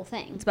about the whole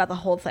thing. It's about the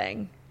whole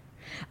thing.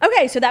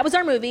 Okay, so that was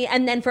our movie.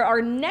 And then for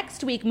our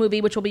next week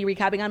movie, which we'll be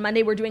recapping on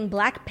Monday, we're doing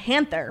Black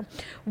Panther,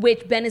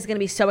 which Ben is going to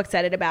be so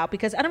excited about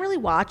because I don't really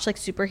watch, like,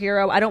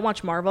 superhero. I don't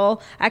watch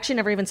Marvel. I actually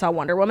never even saw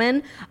Wonder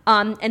Woman.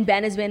 And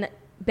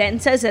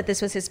Ben says that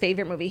this was his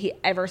favorite movie he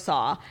ever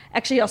saw.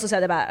 Actually, he also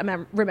said about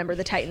Remember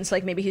the Titans, so,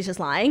 like, maybe he's just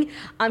lying.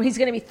 He's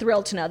going to be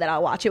thrilled to know that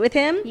I'll watch it with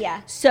him.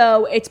 Yeah.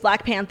 So it's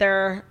Black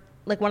Panther,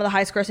 like, one of the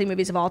highest grossing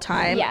movies of all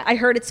time. Yeah. I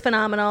heard it's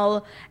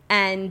phenomenal,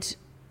 and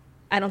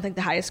I don't think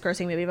the highest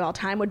grossing movie of all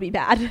time would be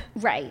bad.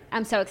 Right.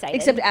 I'm so excited.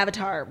 Except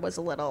Avatar was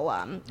a little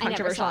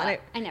controversial. I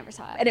never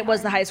saw it. And it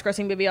was the highest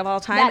grossing movie of all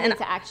time. That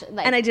is actually,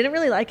 like, and I didn't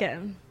really like it.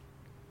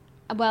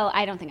 Well,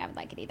 I don't think I would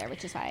like it either,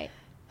 which is why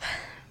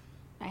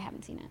I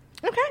haven't seen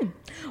it. Okay.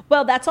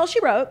 Well, that's all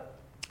she wrote.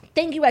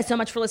 Thank you guys so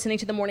much for listening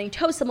to the Morning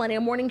Toast, the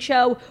Millennial Morning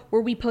Show,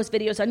 where we post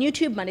videos on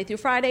YouTube Monday through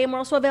Friday, and we're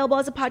also available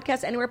as a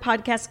podcast anywhere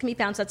podcasts can be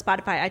found, so that's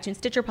Spotify, iTunes,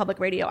 Stitcher, Public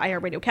Radio,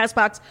 iHeartRadio,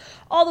 CastBox,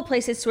 all the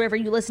places wherever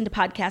you listen to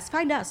podcasts.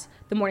 Find us,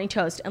 The Morning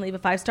Toast, and leave a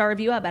 5-star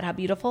review about how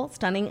beautiful,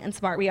 stunning, and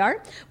smart we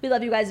are. We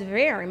love you guys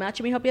very much,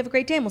 and we hope you have a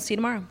great day, and we'll see you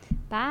tomorrow.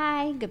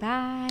 Bye.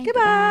 Goodbye.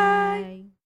 Goodbye.